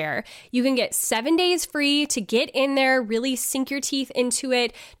MackenzieKoppa.com/Skillshare, you can get 7 days free to get in there, really sink your teeth into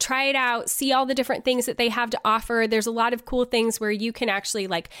it, try it out, see all the different things that they have to offer. There's a lot of cool things where you can actually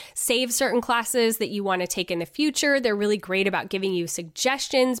save certain classes that you want to take in the future. They're really great about giving you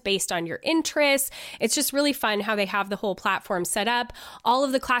suggestions based on your interests. It's just really fun how they have the whole platform set up. All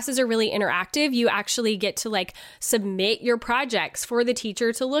of the classes are really interactive. You actually get to submit your projects for the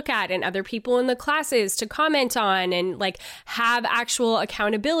teacher to look at and other people in the classes to comment on, and have actual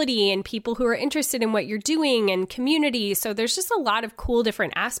accountability and people who are interested in what you're doing and community. So there's just a lot of cool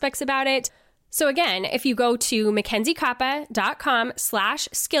different aspects about it. So again, if you go to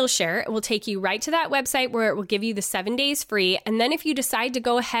MackenzieKoppa.com/Skillshare, it will take you right to that website where it will give you the 7 days free. And then if you decide to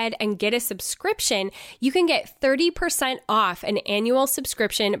go ahead and get a subscription, you can get 30% off an annual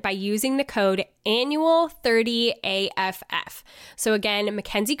subscription by using the code annual30AFF. So again,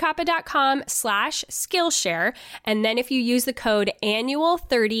 MackenzieKoppa.com/Skillshare. And then if you use the code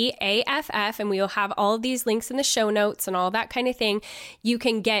annual30AFF, and we will have all of these links in the show notes and all that kind of thing, you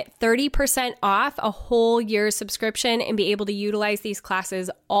can get 30% off a whole year's subscription and be able to utilize these classes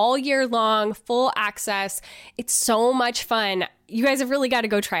all year long, full access. It's so much fun. You guys have really got to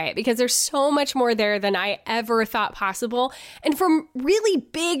go try it because there's so much more there than I ever thought possible. And from really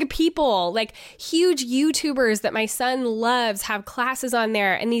big people, huge YouTubers that my son loves have classes on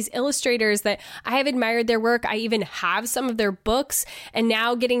there. And these illustrators that I have admired their work. I even have some of their books, and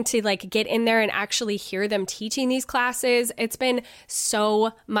now getting to get in there and actually hear them teaching these classes. It's been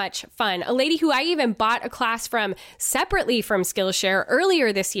so much fun. A lady who I even bought a class from separately from Skillshare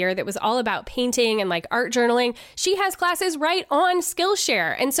earlier this year that was all about painting and art journaling. She has classes right on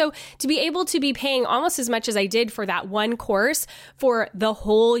Skillshare. And so to be able to be paying almost as much as I did for that one course for the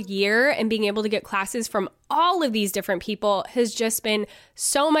whole year and being able to get classes from all of these different people has just been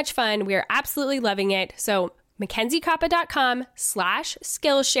so much fun. We are absolutely loving it. So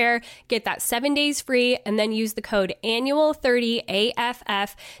MackenzieKoppa.com/Skillshare, get that 7 days free, and then use the code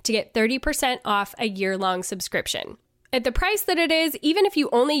annual30AFF to get 30% off a year-long subscription. At the price that it is, even if you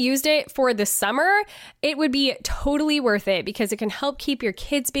only used it for the summer, it would be totally worth it because it can help keep your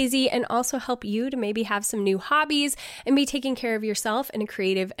kids busy and also help you to maybe have some new hobbies and be taking care of yourself in a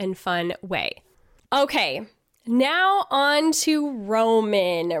creative and fun way. Okay, now on to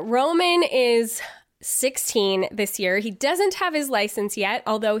Roman. Roman is 16 this year. He doesn't have his license yet,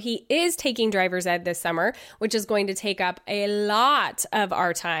 although he is taking driver's ed this summer, which is going to take up a lot of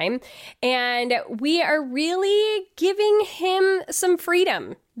our time. And we are really giving him some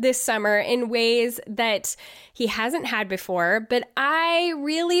freedom this summer in ways that he hasn't had before. But I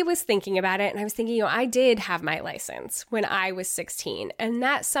really was thinking about it, and I was thinking, I did have my license when I was 16, and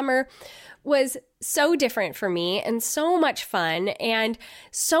that summer was so different for me and so much fun and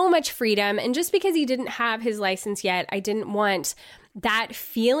so much freedom. And just because he didn't have his license yet, I didn't want that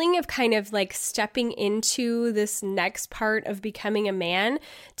feeling of kind of like stepping into this next part of becoming a man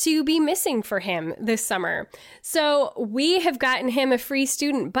to be missing for him this summer. So we have gotten him a free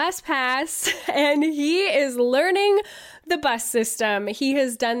student bus pass, and he is learning the bus system. He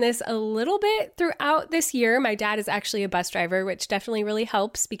has done this a little bit throughout this year. My dad is actually a bus driver, which definitely really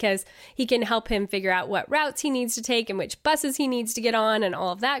helps because he can help him figure out what routes he needs to take and which buses he needs to get on and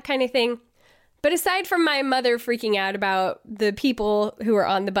all of that kind of thing. But aside from my mother freaking out about the people who are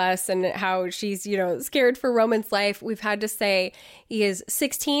on the bus and how she's, scared for Roman's life, we've had to say he is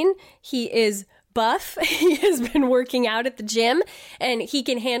 16. He is buff. He has been working out at the gym and he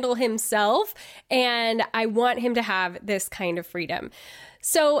can handle himself. And I want him to have this kind of freedom.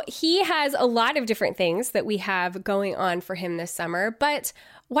 So he has a lot of different things that we have going on for him this summer, but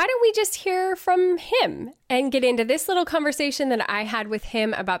why don't we just hear from him and get into this little conversation that I had with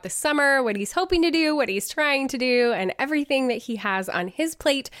him about the summer, what he's hoping to do, what he's trying to do, and everything that he has on his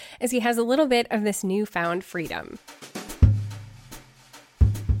plate as he has a little bit of this newfound freedom.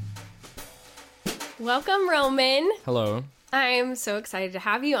 Welcome, Roman. Hello. I'm so excited to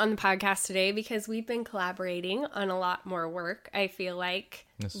have you on the podcast today because we've been collaborating on a lot more work, I feel like,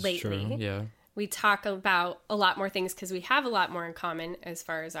 lately. True, yeah. We talk about a lot more things because we have a lot more in common as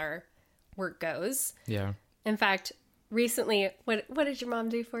far as our work goes. Yeah. In fact, recently, what did your mom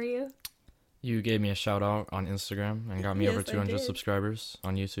do for you? You gave me a shout out on Instagram and got me Yes, over I 200 did. subscribers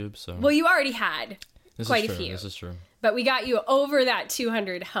on YouTube. So Well, you already had quite a few. This is true. But we got you over that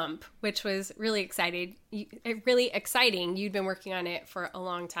 200 hump, which was really exciting. You'd been working on it for a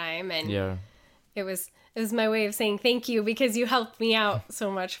long time, and Yeah. it was my way of saying thank you because you helped me out so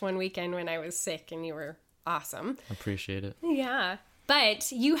much one weekend when I was sick, and you were awesome. Appreciate it. Yeah.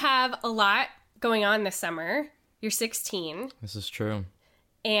 But you have a lot going on this summer. You're 16. This is true.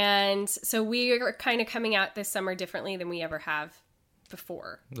 And so we are kind of coming out this summer differently than we ever have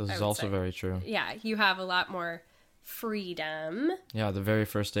before. This I is would also say. very true. Yeah, you have a lot more freedom. Yeah, the very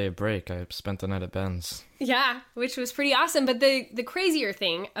first day of break, I spent the night at Ben's. Yeah, which was pretty awesome. But the crazier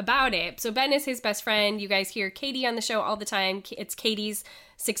thing about it, so Ben is his best friend. You guys hear Katie on the show all the time. It's Katie's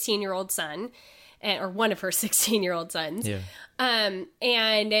 16-year-old son, or one of her 16-year-old sons. Yeah.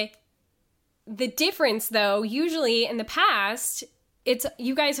 And the difference, though, usually in the past, it's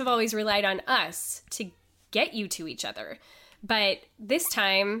you guys have always relied on us to get you to each other. But this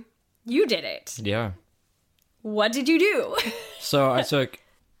time, you did it. Yeah. What did you do? So I took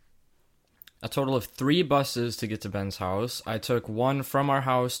a total of 3 buses to get to Ben's house. I took one from our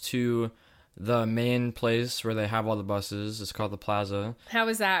house to the main place where they have all the buses. It's called the Plaza. How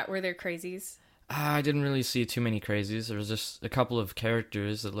was that? Were there crazies? I didn't really see too many crazies. There was just a couple of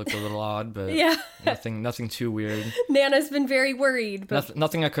characters that looked a little odd, but Yeah. nothing too weird. Nana's been very worried. But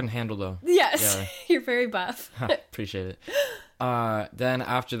Nothing I couldn't handle, though. yes, Yeah. you're very buff. Appreciate it. Then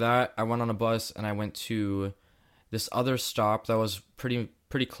after that, I went on a bus and I went to this other stop that was pretty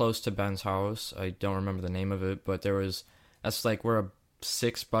close to Ben's house. I don't remember the name of it, but that's like where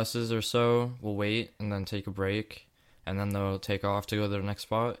 6 buses or so will wait and then take a break, and then they'll take off to go to their next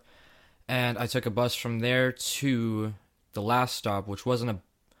spot. And I took a bus from there to the last stop, which wasn't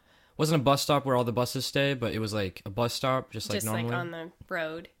a bus stop where all the buses stay, but it was like a bus stop, just like normally. Like on the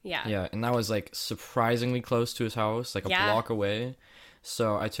road. Yeah. Yeah, and that was like surprisingly close to his house, like a Yeah. block away.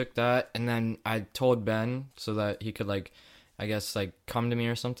 So I took that, and then I told Ben so that he could come to me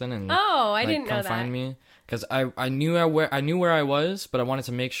or something, and Oh, I didn't know come that. find me, because I knew where I was, but I wanted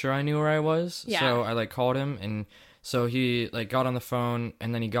to make sure I knew where I was. Yeah. So I called him, and so he got on the phone,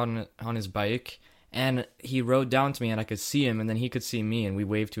 and then he got on his bike. And he rode down to me, and I could see him, and then he could see me, and we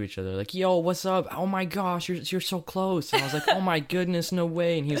waved to each other, like, "Yo, what's up? Oh my gosh, you're so close!" And I was like, "Oh my goodness, no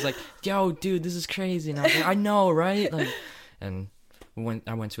way!" And he was like, "Yo, dude, this is crazy!" And I was like, "I know, right?" And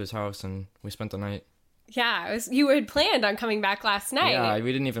I went to his house, and we spent the night. Yeah, you had planned on coming back last night. Yeah,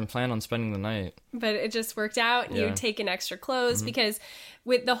 we didn't even plan on spending the night. But it just worked out. Yeah. You'd taken extra clothes because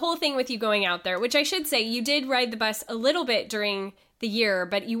with the whole thing with you going out there, which I should say, you did ride the bus a little bit during the year,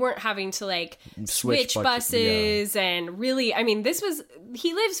 but you weren't having to switch buses and really, I mean,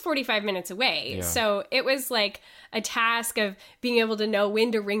 he lives 45 minutes away. Yeah. So it was like a task of being able to know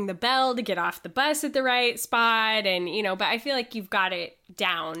when to ring the bell to get off the bus at the right spot. And, but I feel like you've got it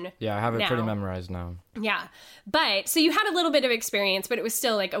down. Yeah, I have it pretty now. memorized now. Yeah. But so you had a little bit of experience, but it was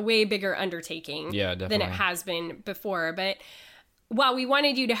still like a way bigger undertaking Yeah, than definitely. it has been before. But while we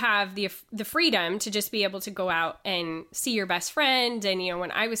wanted you to have the freedom to just be able to go out and see your best friend, and,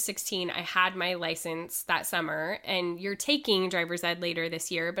 when I was 16, I had my license that summer, and you're taking driver's ed later this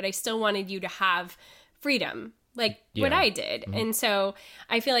year, but I still wanted you to have freedom like what I did. And so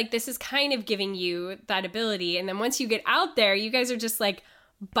I feel like this is kind of giving you that ability. And then once you get out there, you guys are just like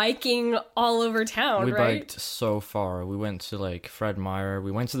biking all over town, We right? biked so far. We went to like Fred Meyer.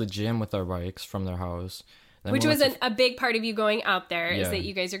 We went to the gym with our bikes from their house. Then Which we was went a big part of you going out there, is Yeah. that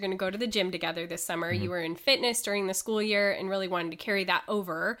you guys are going to go to the gym together this summer. You were in fitness during the school year and really wanted to carry that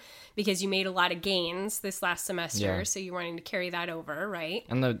over because you made a lot of gains this last semester. Yeah. So you're wanting to carry that over, right?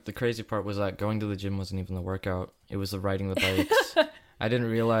 And the crazy part was that going to the gym wasn't even the workout. It was the riding the bikes. I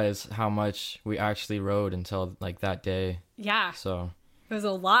didn't realize how much we actually rode until like that day. Yeah, So it was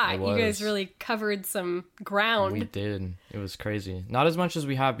a lot. It You guys was. really covered some ground. we did. It was crazy. Not as much as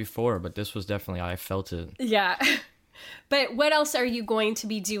we have before, but this was definitely, I felt it. Yeah. But what else are you going to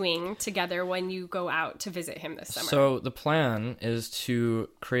be doing together when you go out to visit him this summer? So the plan is to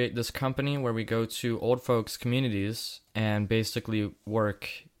create this company where we go to old folks' communities and basically work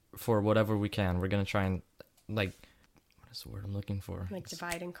for whatever we can. We're going to try and like, what is the word I'm looking for? Like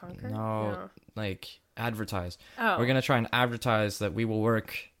divide and conquer? No, like advertise. Oh. We're going to try and advertise that we will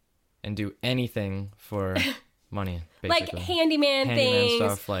work and do anything for money, Like basically. handyman things,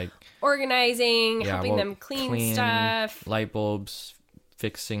 stuff, like organizing, helping well, them clean stuff. light bulbs,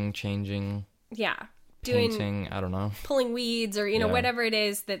 fixing, changing, Yeah. Doing painting, I don't know. pulling weeds or, Yeah. whatever it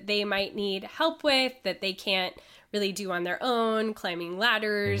is that they might need help with that they can't really do on their own, climbing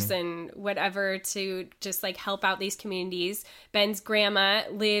ladders Mm-hmm. and whatever to just like help out these communities. Ben's grandma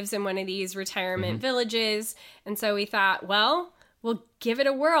lives in one of these retirement Mm-hmm. villages. And so we thought, well, we'll give it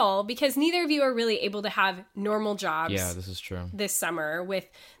a whirl because neither of you are really able to have normal jobs. Yeah, this is true. This summer with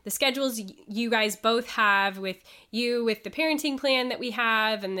the schedules you guys both have with the parenting plan that we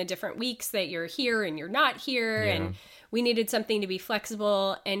have and the different weeks that you're here and you're not here. Yeah. And we needed something to be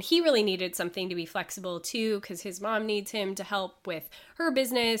flexible, and he really needed something to be flexible too because his mom needs him to help with her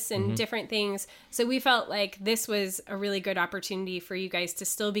business and different things. So we felt like this was a really good opportunity for you guys to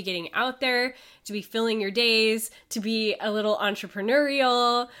still be getting out there, to be filling your days, to be a little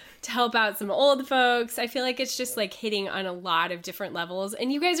entrepreneurial, to help out some old folks. I feel like it's just like hitting on a lot of different levels,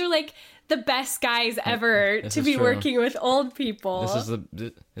 and you guys are like the best guys ever This to is be true. working with old people.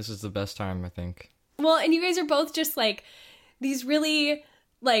 This is the best time, I think. Well, and you guys are both just like these really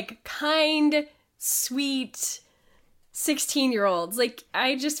like kind, sweet 16-year-olds. Like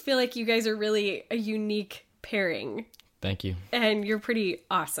I just feel like you guys are really a unique pairing Thank you. and you're pretty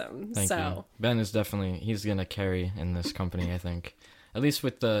awesome. Thank you. Ben is definitely, he's going to carry in this company, I think. At least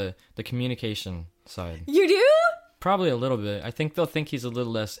with the communication side. You do? Probably a little bit. I think they'll think he's a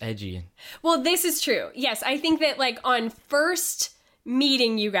little less edgy. Well, this is true. Yes, I think that like on first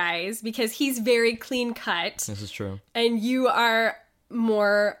meeting you guys, because he's very clean cut This is true. and you are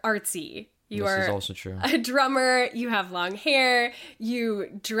more artsy. You This are is also true. a drummer, you have long hair,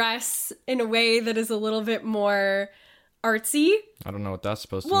 you dress in a way that is a little bit more artsy. I don't know what that's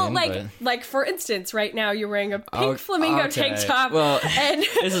supposed to Well, mean, like for instance, right now you're wearing a pink Oh, flamingo okay. tank top. Well, and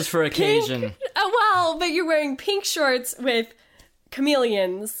this is for occasion. well, but you're wearing pink shorts with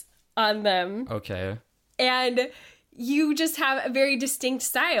chameleons on them. Okay. And you just have a very distinct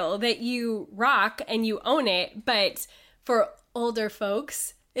style that you rock and you own it. But for older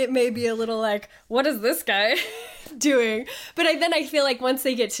folks, it may be a little like, what is this guy doing? But then I feel like once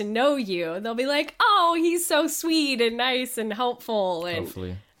they get to know you, they'll be like, oh, he's so sweet and nice and helpful. And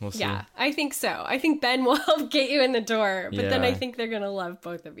Hopefully. We'll see. yeah, I think so. I think Ben will help get you in the door. But then I Yeah. think they're going to love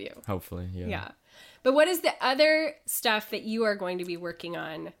both of you. Hopefully, yeah. Yeah. But what is the other stuff that you are going to be working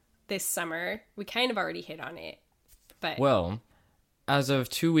on this summer? We kind of already hit on it. But Well, as of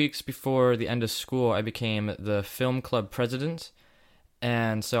 2 weeks before the end of school, I became the film club president.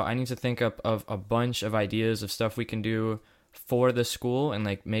 And so I need to think up of a bunch of ideas of stuff we can do for the school and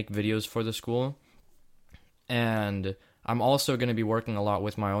like make videos for the school. And I'm also going to be working a lot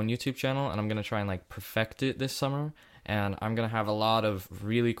with my own YouTube channel, and I'm going to try and like perfect it this summer. And I'm going to have a lot of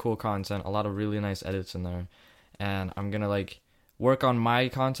really cool content, a lot of really nice edits in there. And I'm going to like work on my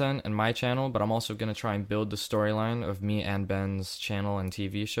content and my channel, but I'm also going to try and build the storyline of me and Ben's channel and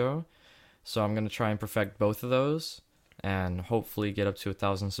TV show. So I'm going to try and perfect both of those and hopefully get up to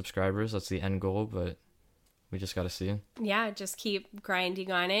 1,000 subscribers. That's the end goal, but we just got to see. yeah, just keep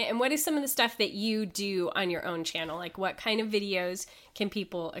grinding on it. And what is some of the stuff that you do on your own channel? Like what kind of videos can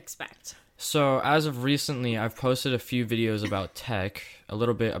people expect? So as of recently, I've posted a few videos about tech, a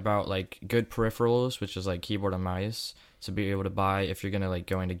little bit about like good peripherals, which is like keyboard and mouse to be able to buy if you're going to like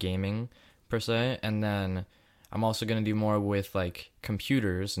go into gaming per se. And then I'm also going to do more with like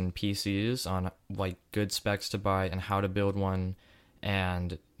computers and PCs on like good specs to buy and how to build one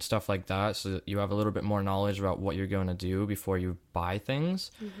and stuff like that, so that you have a little bit more knowledge about what you're going to do before you buy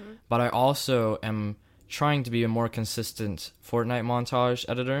things. But I also am trying to be a more consistent Fortnite montage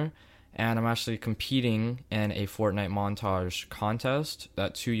editor, and I'm actually competing in a Fortnite montage contest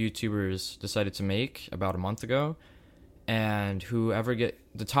that 2 YouTubers decided to make about a month ago. And whoever get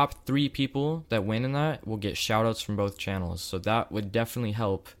the top 3 people that win in that will get shoutouts from both channels. So that would definitely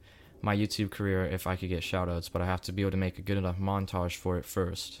help my YouTube career if I could get shoutouts, but I have to be able to make a good enough montage for it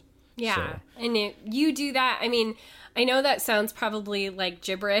first. Yeah. So. And you do that. I mean, I know that sounds probably like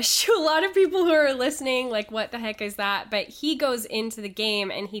gibberish to a lot of people who are listening, like, what the heck is that? But he goes into the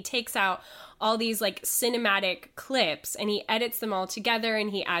game and he takes out all these like cinematic clips and he edits them all together and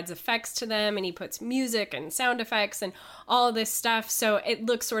he adds effects to them and he puts music and sound effects and all of this stuff. So it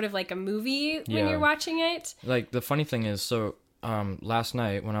looks sort of like a movie when you're watching it. Like, the funny thing is, so last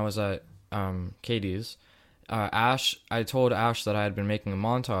night when I was at Katie's, I told Ash that I had been making a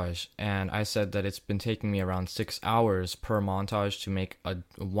montage, and I said that it's been taking me around 6 hours per montage to make a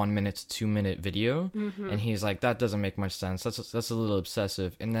 1 minute to 2 minute video. And he's like, that doesn't make much sense. That's a little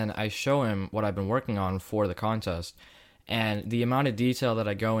obsessive. And then I show him what I've been working on for the contest, and the amount of detail that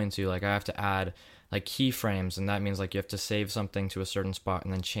I go into, like, I have to add like keyframes, and that means like you have to save something to a certain spot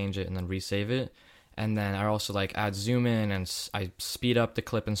and then change it and then resave it. And then I also like add zoom in and I speed up the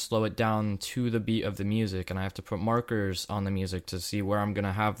clip and slow it down to the beat of the music. And I have to put markers on the music to see where I'm going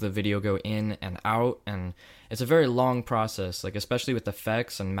to have the video go in and out. And it's a very long process, like, especially with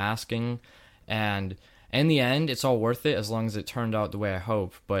effects and masking. And in the end, it's all worth it as long as it turned out the way I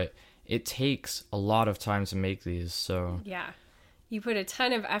hope. But it takes a lot of time to make these. So yeah, you put a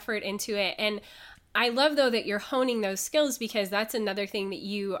ton of effort into it. And I love, though, that you're honing those skills, because that's another thing that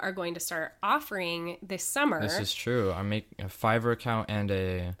you are going to start offering this summer. This is true. I make a Fiverr account and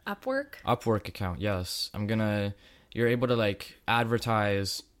a Upwork account. Yes. You're able to like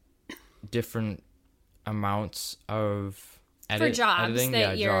advertise different amounts of for jobs editing.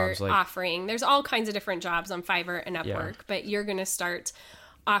 that you're offering. There's all kinds of different jobs on Fiverr and Upwork, but you're going to start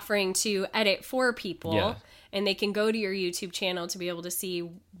offering to edit for people. Yeah. And they can go to your YouTube channel to be able to see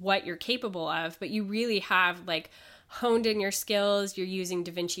what you're capable of. But you really have like honed in your skills. You're using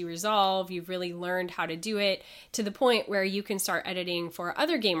DaVinci Resolve. You've really learned how to do it to the point where you can start editing for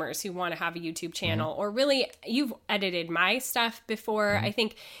other gamers who want to have a YouTube channel. Or really, you've edited my stuff before. I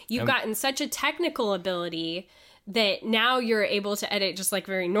think you've gotten such a technical ability that now you're able to edit just like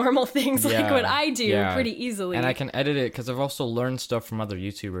very normal things like what I do pretty easily. And I can edit it because I've also learned stuff from other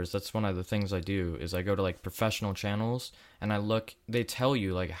YouTubers. That's one of the things I do is I go to like professional channels and they tell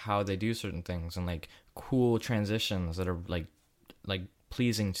you like how they do certain things and like cool transitions that are like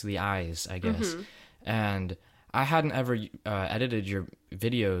pleasing to the eyes, I guess. And I hadn't ever edited your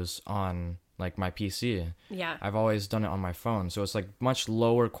videos on like my PC. Yeah. I've always done it on my phone. So it's like much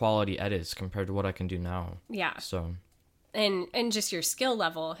lower quality edits compared to what I can do now. Yeah. So. And just your skill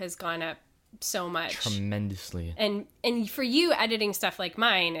level has gone up so much. Tremendously. And for you editing stuff like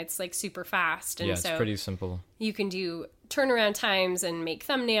mine, it's like super fast. And it's pretty simple. You can do turnaround times and make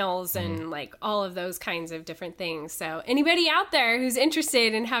thumbnails and like all of those kinds of different things. So anybody out there who's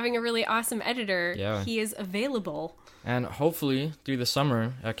interested in having a really awesome editor, he is available. And hopefully through the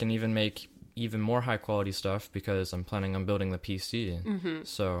summer, I can even make even more high quality stuff because I'm planning on building the PC.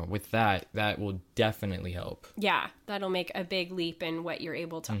 So with that will definitely help. Yeah, that'll make a big leap in what you're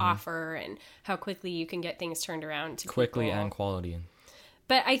able to offer and how quickly you can get things turned around to quickly people. And quality.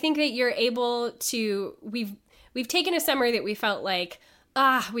 But I think that you're able to, we've taken a summer that we felt like,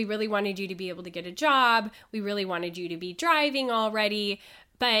 we really wanted you to be able to get a job. We really wanted you to be driving already,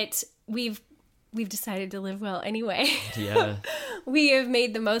 but we've decided to live well anyway. Yeah. We have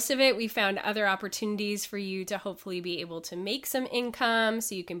made the most of it. We found other opportunities for you to hopefully be able to make some income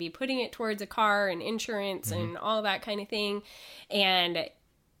so you can be putting it towards a car and insurance and all that kind of thing. And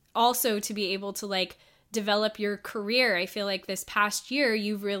also to be able to like develop your career. I feel like this past year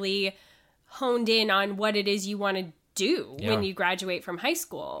you've really honed in on what it is you want to do when you graduate from high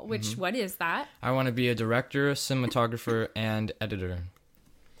school, which what is that? I want to be a director, cinematographer, and editor.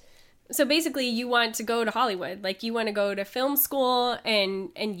 So basically you want to go to Hollywood, like you want to go to film school and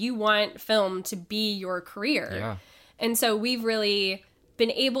you want film to be your career. Yeah. And so we've really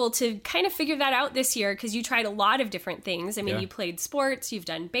been able to kind of figure that out this year because you tried a lot of different things. I mean, you played sports, you've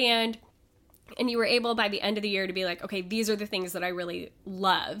done band, and you were able by the end of the year to be like, okay, these are the things that I really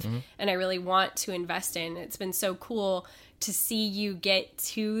love and I really want to invest in. It's been so cool to see you get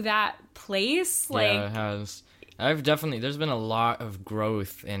to that place. Yeah, it has. There's been a lot of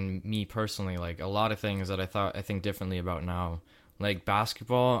growth in me personally, like a lot of things that I think differently about now. Like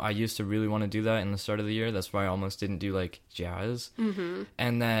basketball, I used to really want to do that in the start of the year. That's why I almost didn't do like jazz.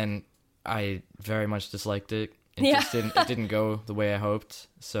 And then I very much disliked it it didn't go the way I hoped.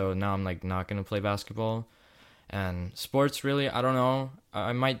 So now I'm like not gonna play basketball. And sports, really, I don't know.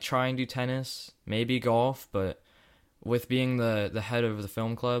 I might try and do tennis, maybe golf, but with being the head of the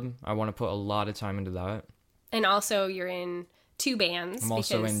film club, I want to put a lot of time into that. And also, you're in 2 bands. I'm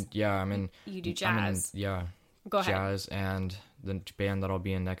also in, You do jazz. Go ahead. Jazz and the band that I'll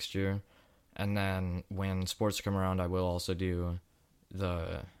be in next year. And then when sports come around, I will also do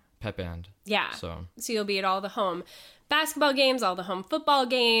the pep band. Yeah. So you'll be at all the home basketball games, all the home football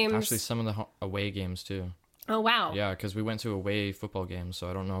games. Actually, some of the away games, too. Oh, wow. Yeah, because we went to away football games, so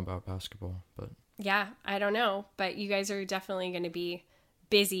I don't know about basketball, but... Yeah, I don't know, but you guys are definitely going to be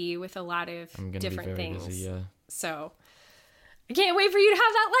busy with a lot of different things. Busy, yeah. So I can't wait for you to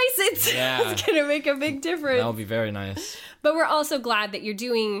have that license. Yeah. It's going to make a big difference. That'll be very nice. But we're also glad that you're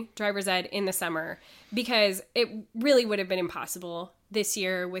doing driver's ed in the summer, because it really would have been impossible this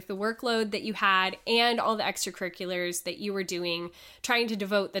year with the workload that you had and all the extracurriculars that you were doing, trying to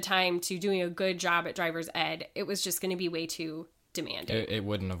devote the time to doing a good job at driver's ed. It was just going to be way too demanding. It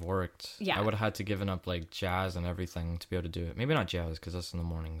wouldn't have worked. Yeah. I would have had to given up like jazz and everything to be able to do it. Maybe not jazz because that's in the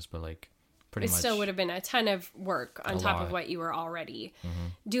mornings, but like pretty much. It still would have been a ton of work on top of what you were already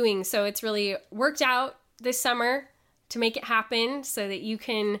doing. So it's really worked out this summer to make it happen so that you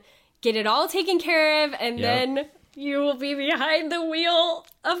can get it all taken care of, and then you will be behind the wheel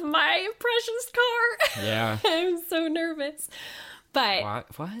of my precious car. Yeah. I'm so nervous. But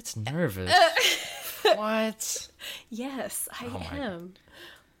what? Nervous? What? Yes, I am.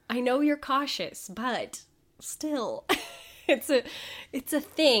 I know you're cautious, but still, it's a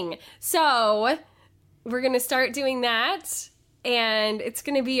thing. So we're going to start doing that, and it's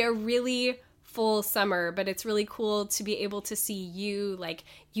going to be a really full summer, but it's really cool to be able to see you like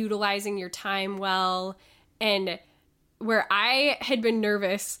utilizing your time well. And where I had been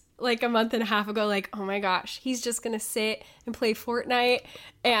nervous like a month and a half ago, like, oh my gosh, he's just gonna sit and play Fortnite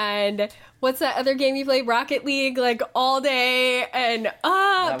and what's that other game you play, Rocket League, like all day, and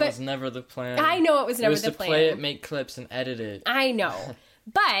that was never the plan. I know it was never the plan. Play it, make clips, and edit it. I know.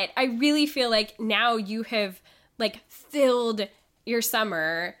 But I really feel like now you have like filled your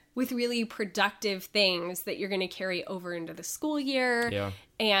summer with really productive things that you're going to carry over into the school year. Yeah.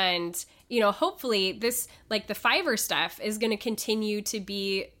 And, you know, hopefully this, like the Fiverr stuff is going to continue to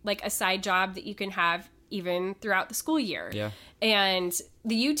be like a side job that you can have even throughout the school year. Yeah. And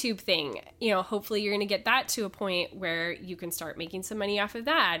the YouTube thing, you know, hopefully you're going to get that to a point where you can start making some money off of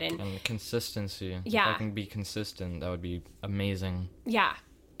that. And consistency. Yeah. If I can be consistent, that would be amazing. Yeah.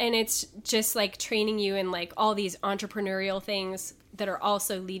 And it's just like training you in like all these entrepreneurial things that are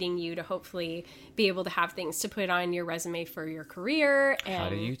also leading you to hopefully be able to have things to put on your resume for your career. And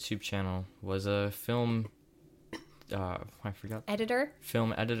had a YouTube channel, was a film, I forgot. Editor?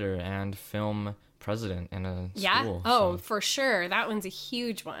 Film editor and film president in a yeah? school. Oh, for sure. That one's a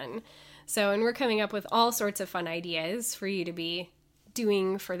huge one. So, and we're coming up with all sorts of fun ideas for you to be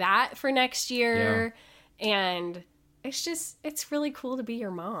doing for that for next year. Yeah. And it's really cool to be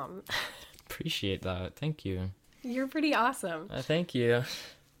your mom. Appreciate that. Thank you. You're pretty awesome. Thank you.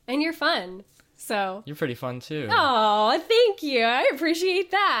 And you're fun. So you're pretty fun too. Oh, thank you. I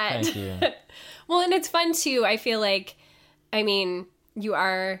appreciate that. Thank you. Well, and it's fun too. I feel like, I mean, you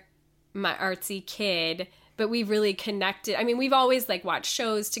are my artsy kid, but we've really connected. I mean, we've always like watched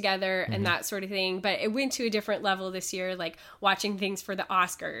shows together and that sort of thing, but it went to a different level this year, like watching things for the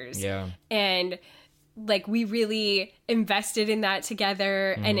Oscars. Yeah. And like we really invested in that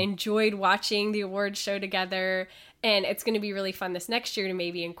together and enjoyed watching the awards show together. And it's going to be really fun this next year to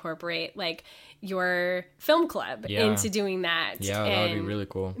maybe incorporate like your film club into doing that. Yeah, that would be really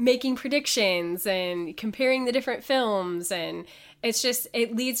cool. Making predictions and comparing the different films. And it's just,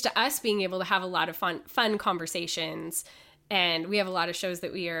 it leads to us being able to have a lot of fun conversations. And we have a lot of shows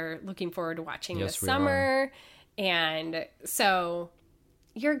that we are looking forward to watching this summer. And so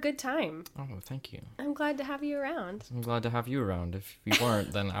you're a good time. Oh, thank you. I'm glad to have you around. I'm glad to have you around. If you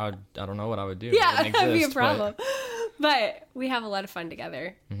weren't, then I don't know what I would do. Yeah, that'd be a problem. But we have a lot of fun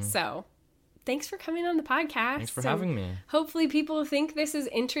together. So thanks for coming on the podcast. Thanks for having me. Hopefully people think this is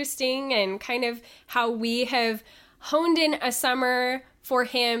interesting and kind of how we have honed in a summer for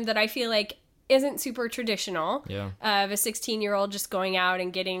him that I feel like isn't super traditional. Yeah. Of a 16-year-old just going out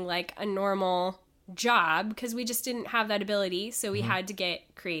and getting like a normal job, because we just didn't have that ability, so we had to get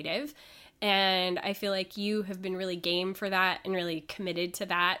creative. And I feel like you have been really game for that and really committed to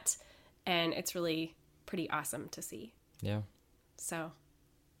that, and it's really pretty awesome to see. Yeah. So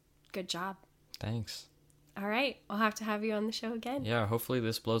good job. Thanks. All right, I'll have to have you on the show again. Yeah, hopefully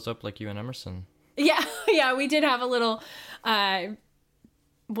this blows up like you and Emerson. Yeah, we did have a little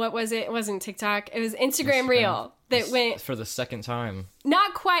what was it? It wasn't TikTok. It was Instagram Reel that went for the second time.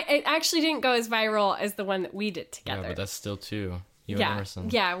 Not quite. It actually didn't go as viral as the one that we did together. Yeah, but that's still two. You and Emerson.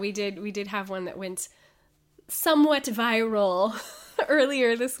 Yeah, we did have one that went somewhat viral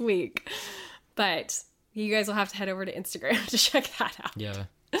earlier this week. But you guys will have to head over to Instagram to check that out. Yeah.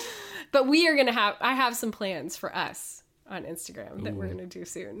 But I have some plans for us on Instagram that we're going to do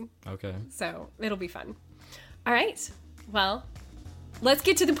soon. Okay. So it'll be fun. All right. Well, let's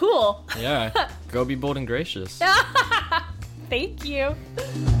get to the pool. Yeah. Go be bold and gracious. Thank you.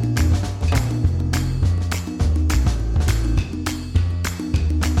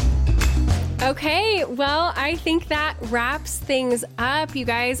 Okay, well, I think that wraps things up. You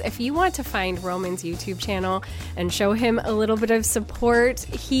guys, if you want to find Roman's YouTube channel and show him a little bit of support,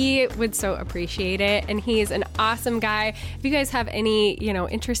 he would so appreciate it. And he is an awesome guy. If you guys have any,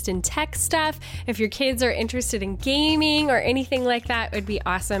 interest in tech stuff, if your kids are interested in gaming or anything like that, it would be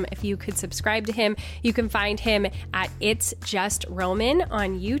awesome if you could subscribe to him. You can find him at It's Just Roman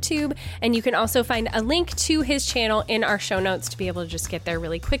on YouTube. And you can also find a link to his channel in our show notes to be able to just get there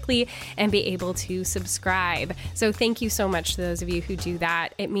really quickly and be able to subscribe. So thank you so much to those of you who do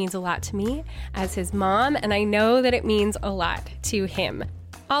that. It means a lot to me as his mom, and I know that it means a lot to him.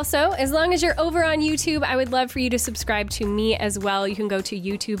 Also, as long as you're over on YouTube, I would love for you to subscribe to me as well. You can go to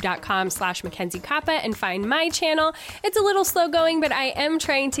youtube.com/Mackenzie Koppa and find my channel. It's a little slow going, but I am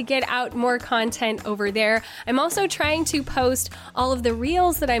trying to get out more content over there. I'm also trying to post all of the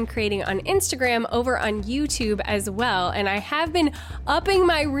reels that I'm creating on Instagram over on YouTube as well. And I have been upping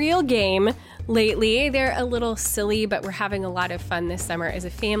my reel game lately. They're a little silly, but we're having a lot of fun this summer as a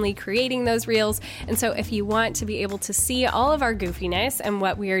family creating those reels. And so if you want to be able to see all of our goofiness and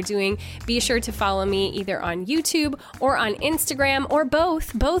what we are doing, be sure to follow me either on YouTube or on Instagram, or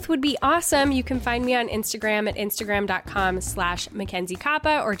both. Both would be awesome. You can find me on Instagram at instagram.com/Mackenzie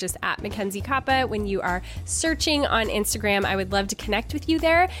Koppa or just at Mackenzie Koppa. When you are searching on Instagram, I would love to connect with you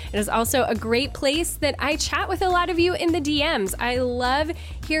there. It is also a great place that I chat with a lot of you in the DMs. I love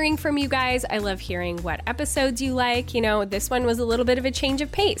hearing from you guys. I love hearing what episodes you like. This one was a little bit of a change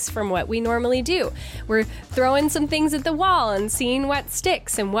of pace from what we normally do. We're throwing some things at the wall and seeing what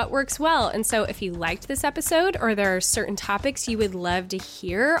sticks and what works well. And so if you liked this episode, or there are certain topics you would love to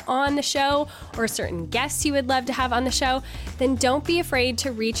hear on the show, or certain guests you would love to have on the show, then don't be afraid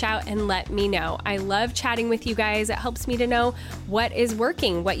to reach out and let me know. I love chatting with you guys. It helps me to know what is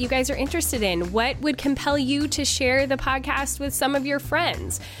working, what you guys are interested in, what would compel you to share the podcast with some of your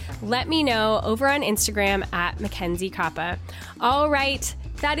friends. Let me know over on Instagram at Mackenzie Koppa. All right.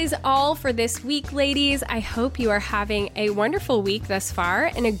 That is all for this week, ladies. I hope you are having a wonderful week thus far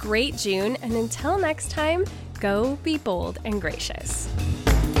and a great June. And until next time, go be bold and gracious.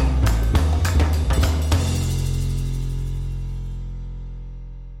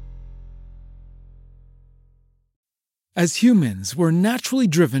 As humans, we're naturally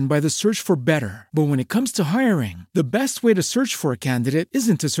driven by the search for better. But when it comes to hiring, the best way to search for a candidate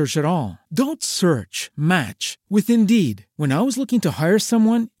isn't to search at all. Don't search, match with Indeed. When I was looking to hire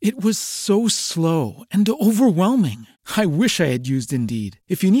someone, it was so slow and overwhelming. I wish I had used Indeed.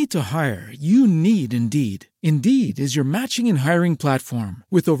 If you need to hire, you need Indeed. Indeed is your matching and hiring platform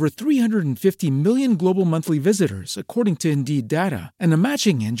with over 350 million global monthly visitors, according to Indeed data, and a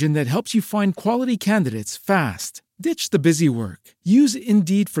matching engine that helps you find quality candidates fast. Ditch the busy work. Use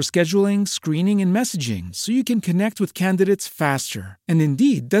Indeed for scheduling, screening, and messaging so you can connect with candidates faster. And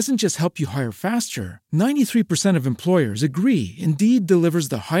Indeed doesn't just help you hire faster. 93% of employers agree Indeed delivers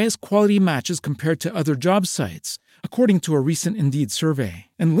the highest quality matches compared to other job sites, according to a recent Indeed survey.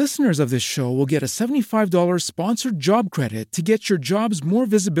 And listeners of this show will get a $75 sponsored job credit to get your jobs more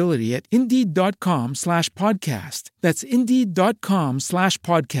visibility at Indeed.com/podcast. That's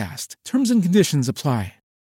Indeed.com/podcast. Terms and conditions apply.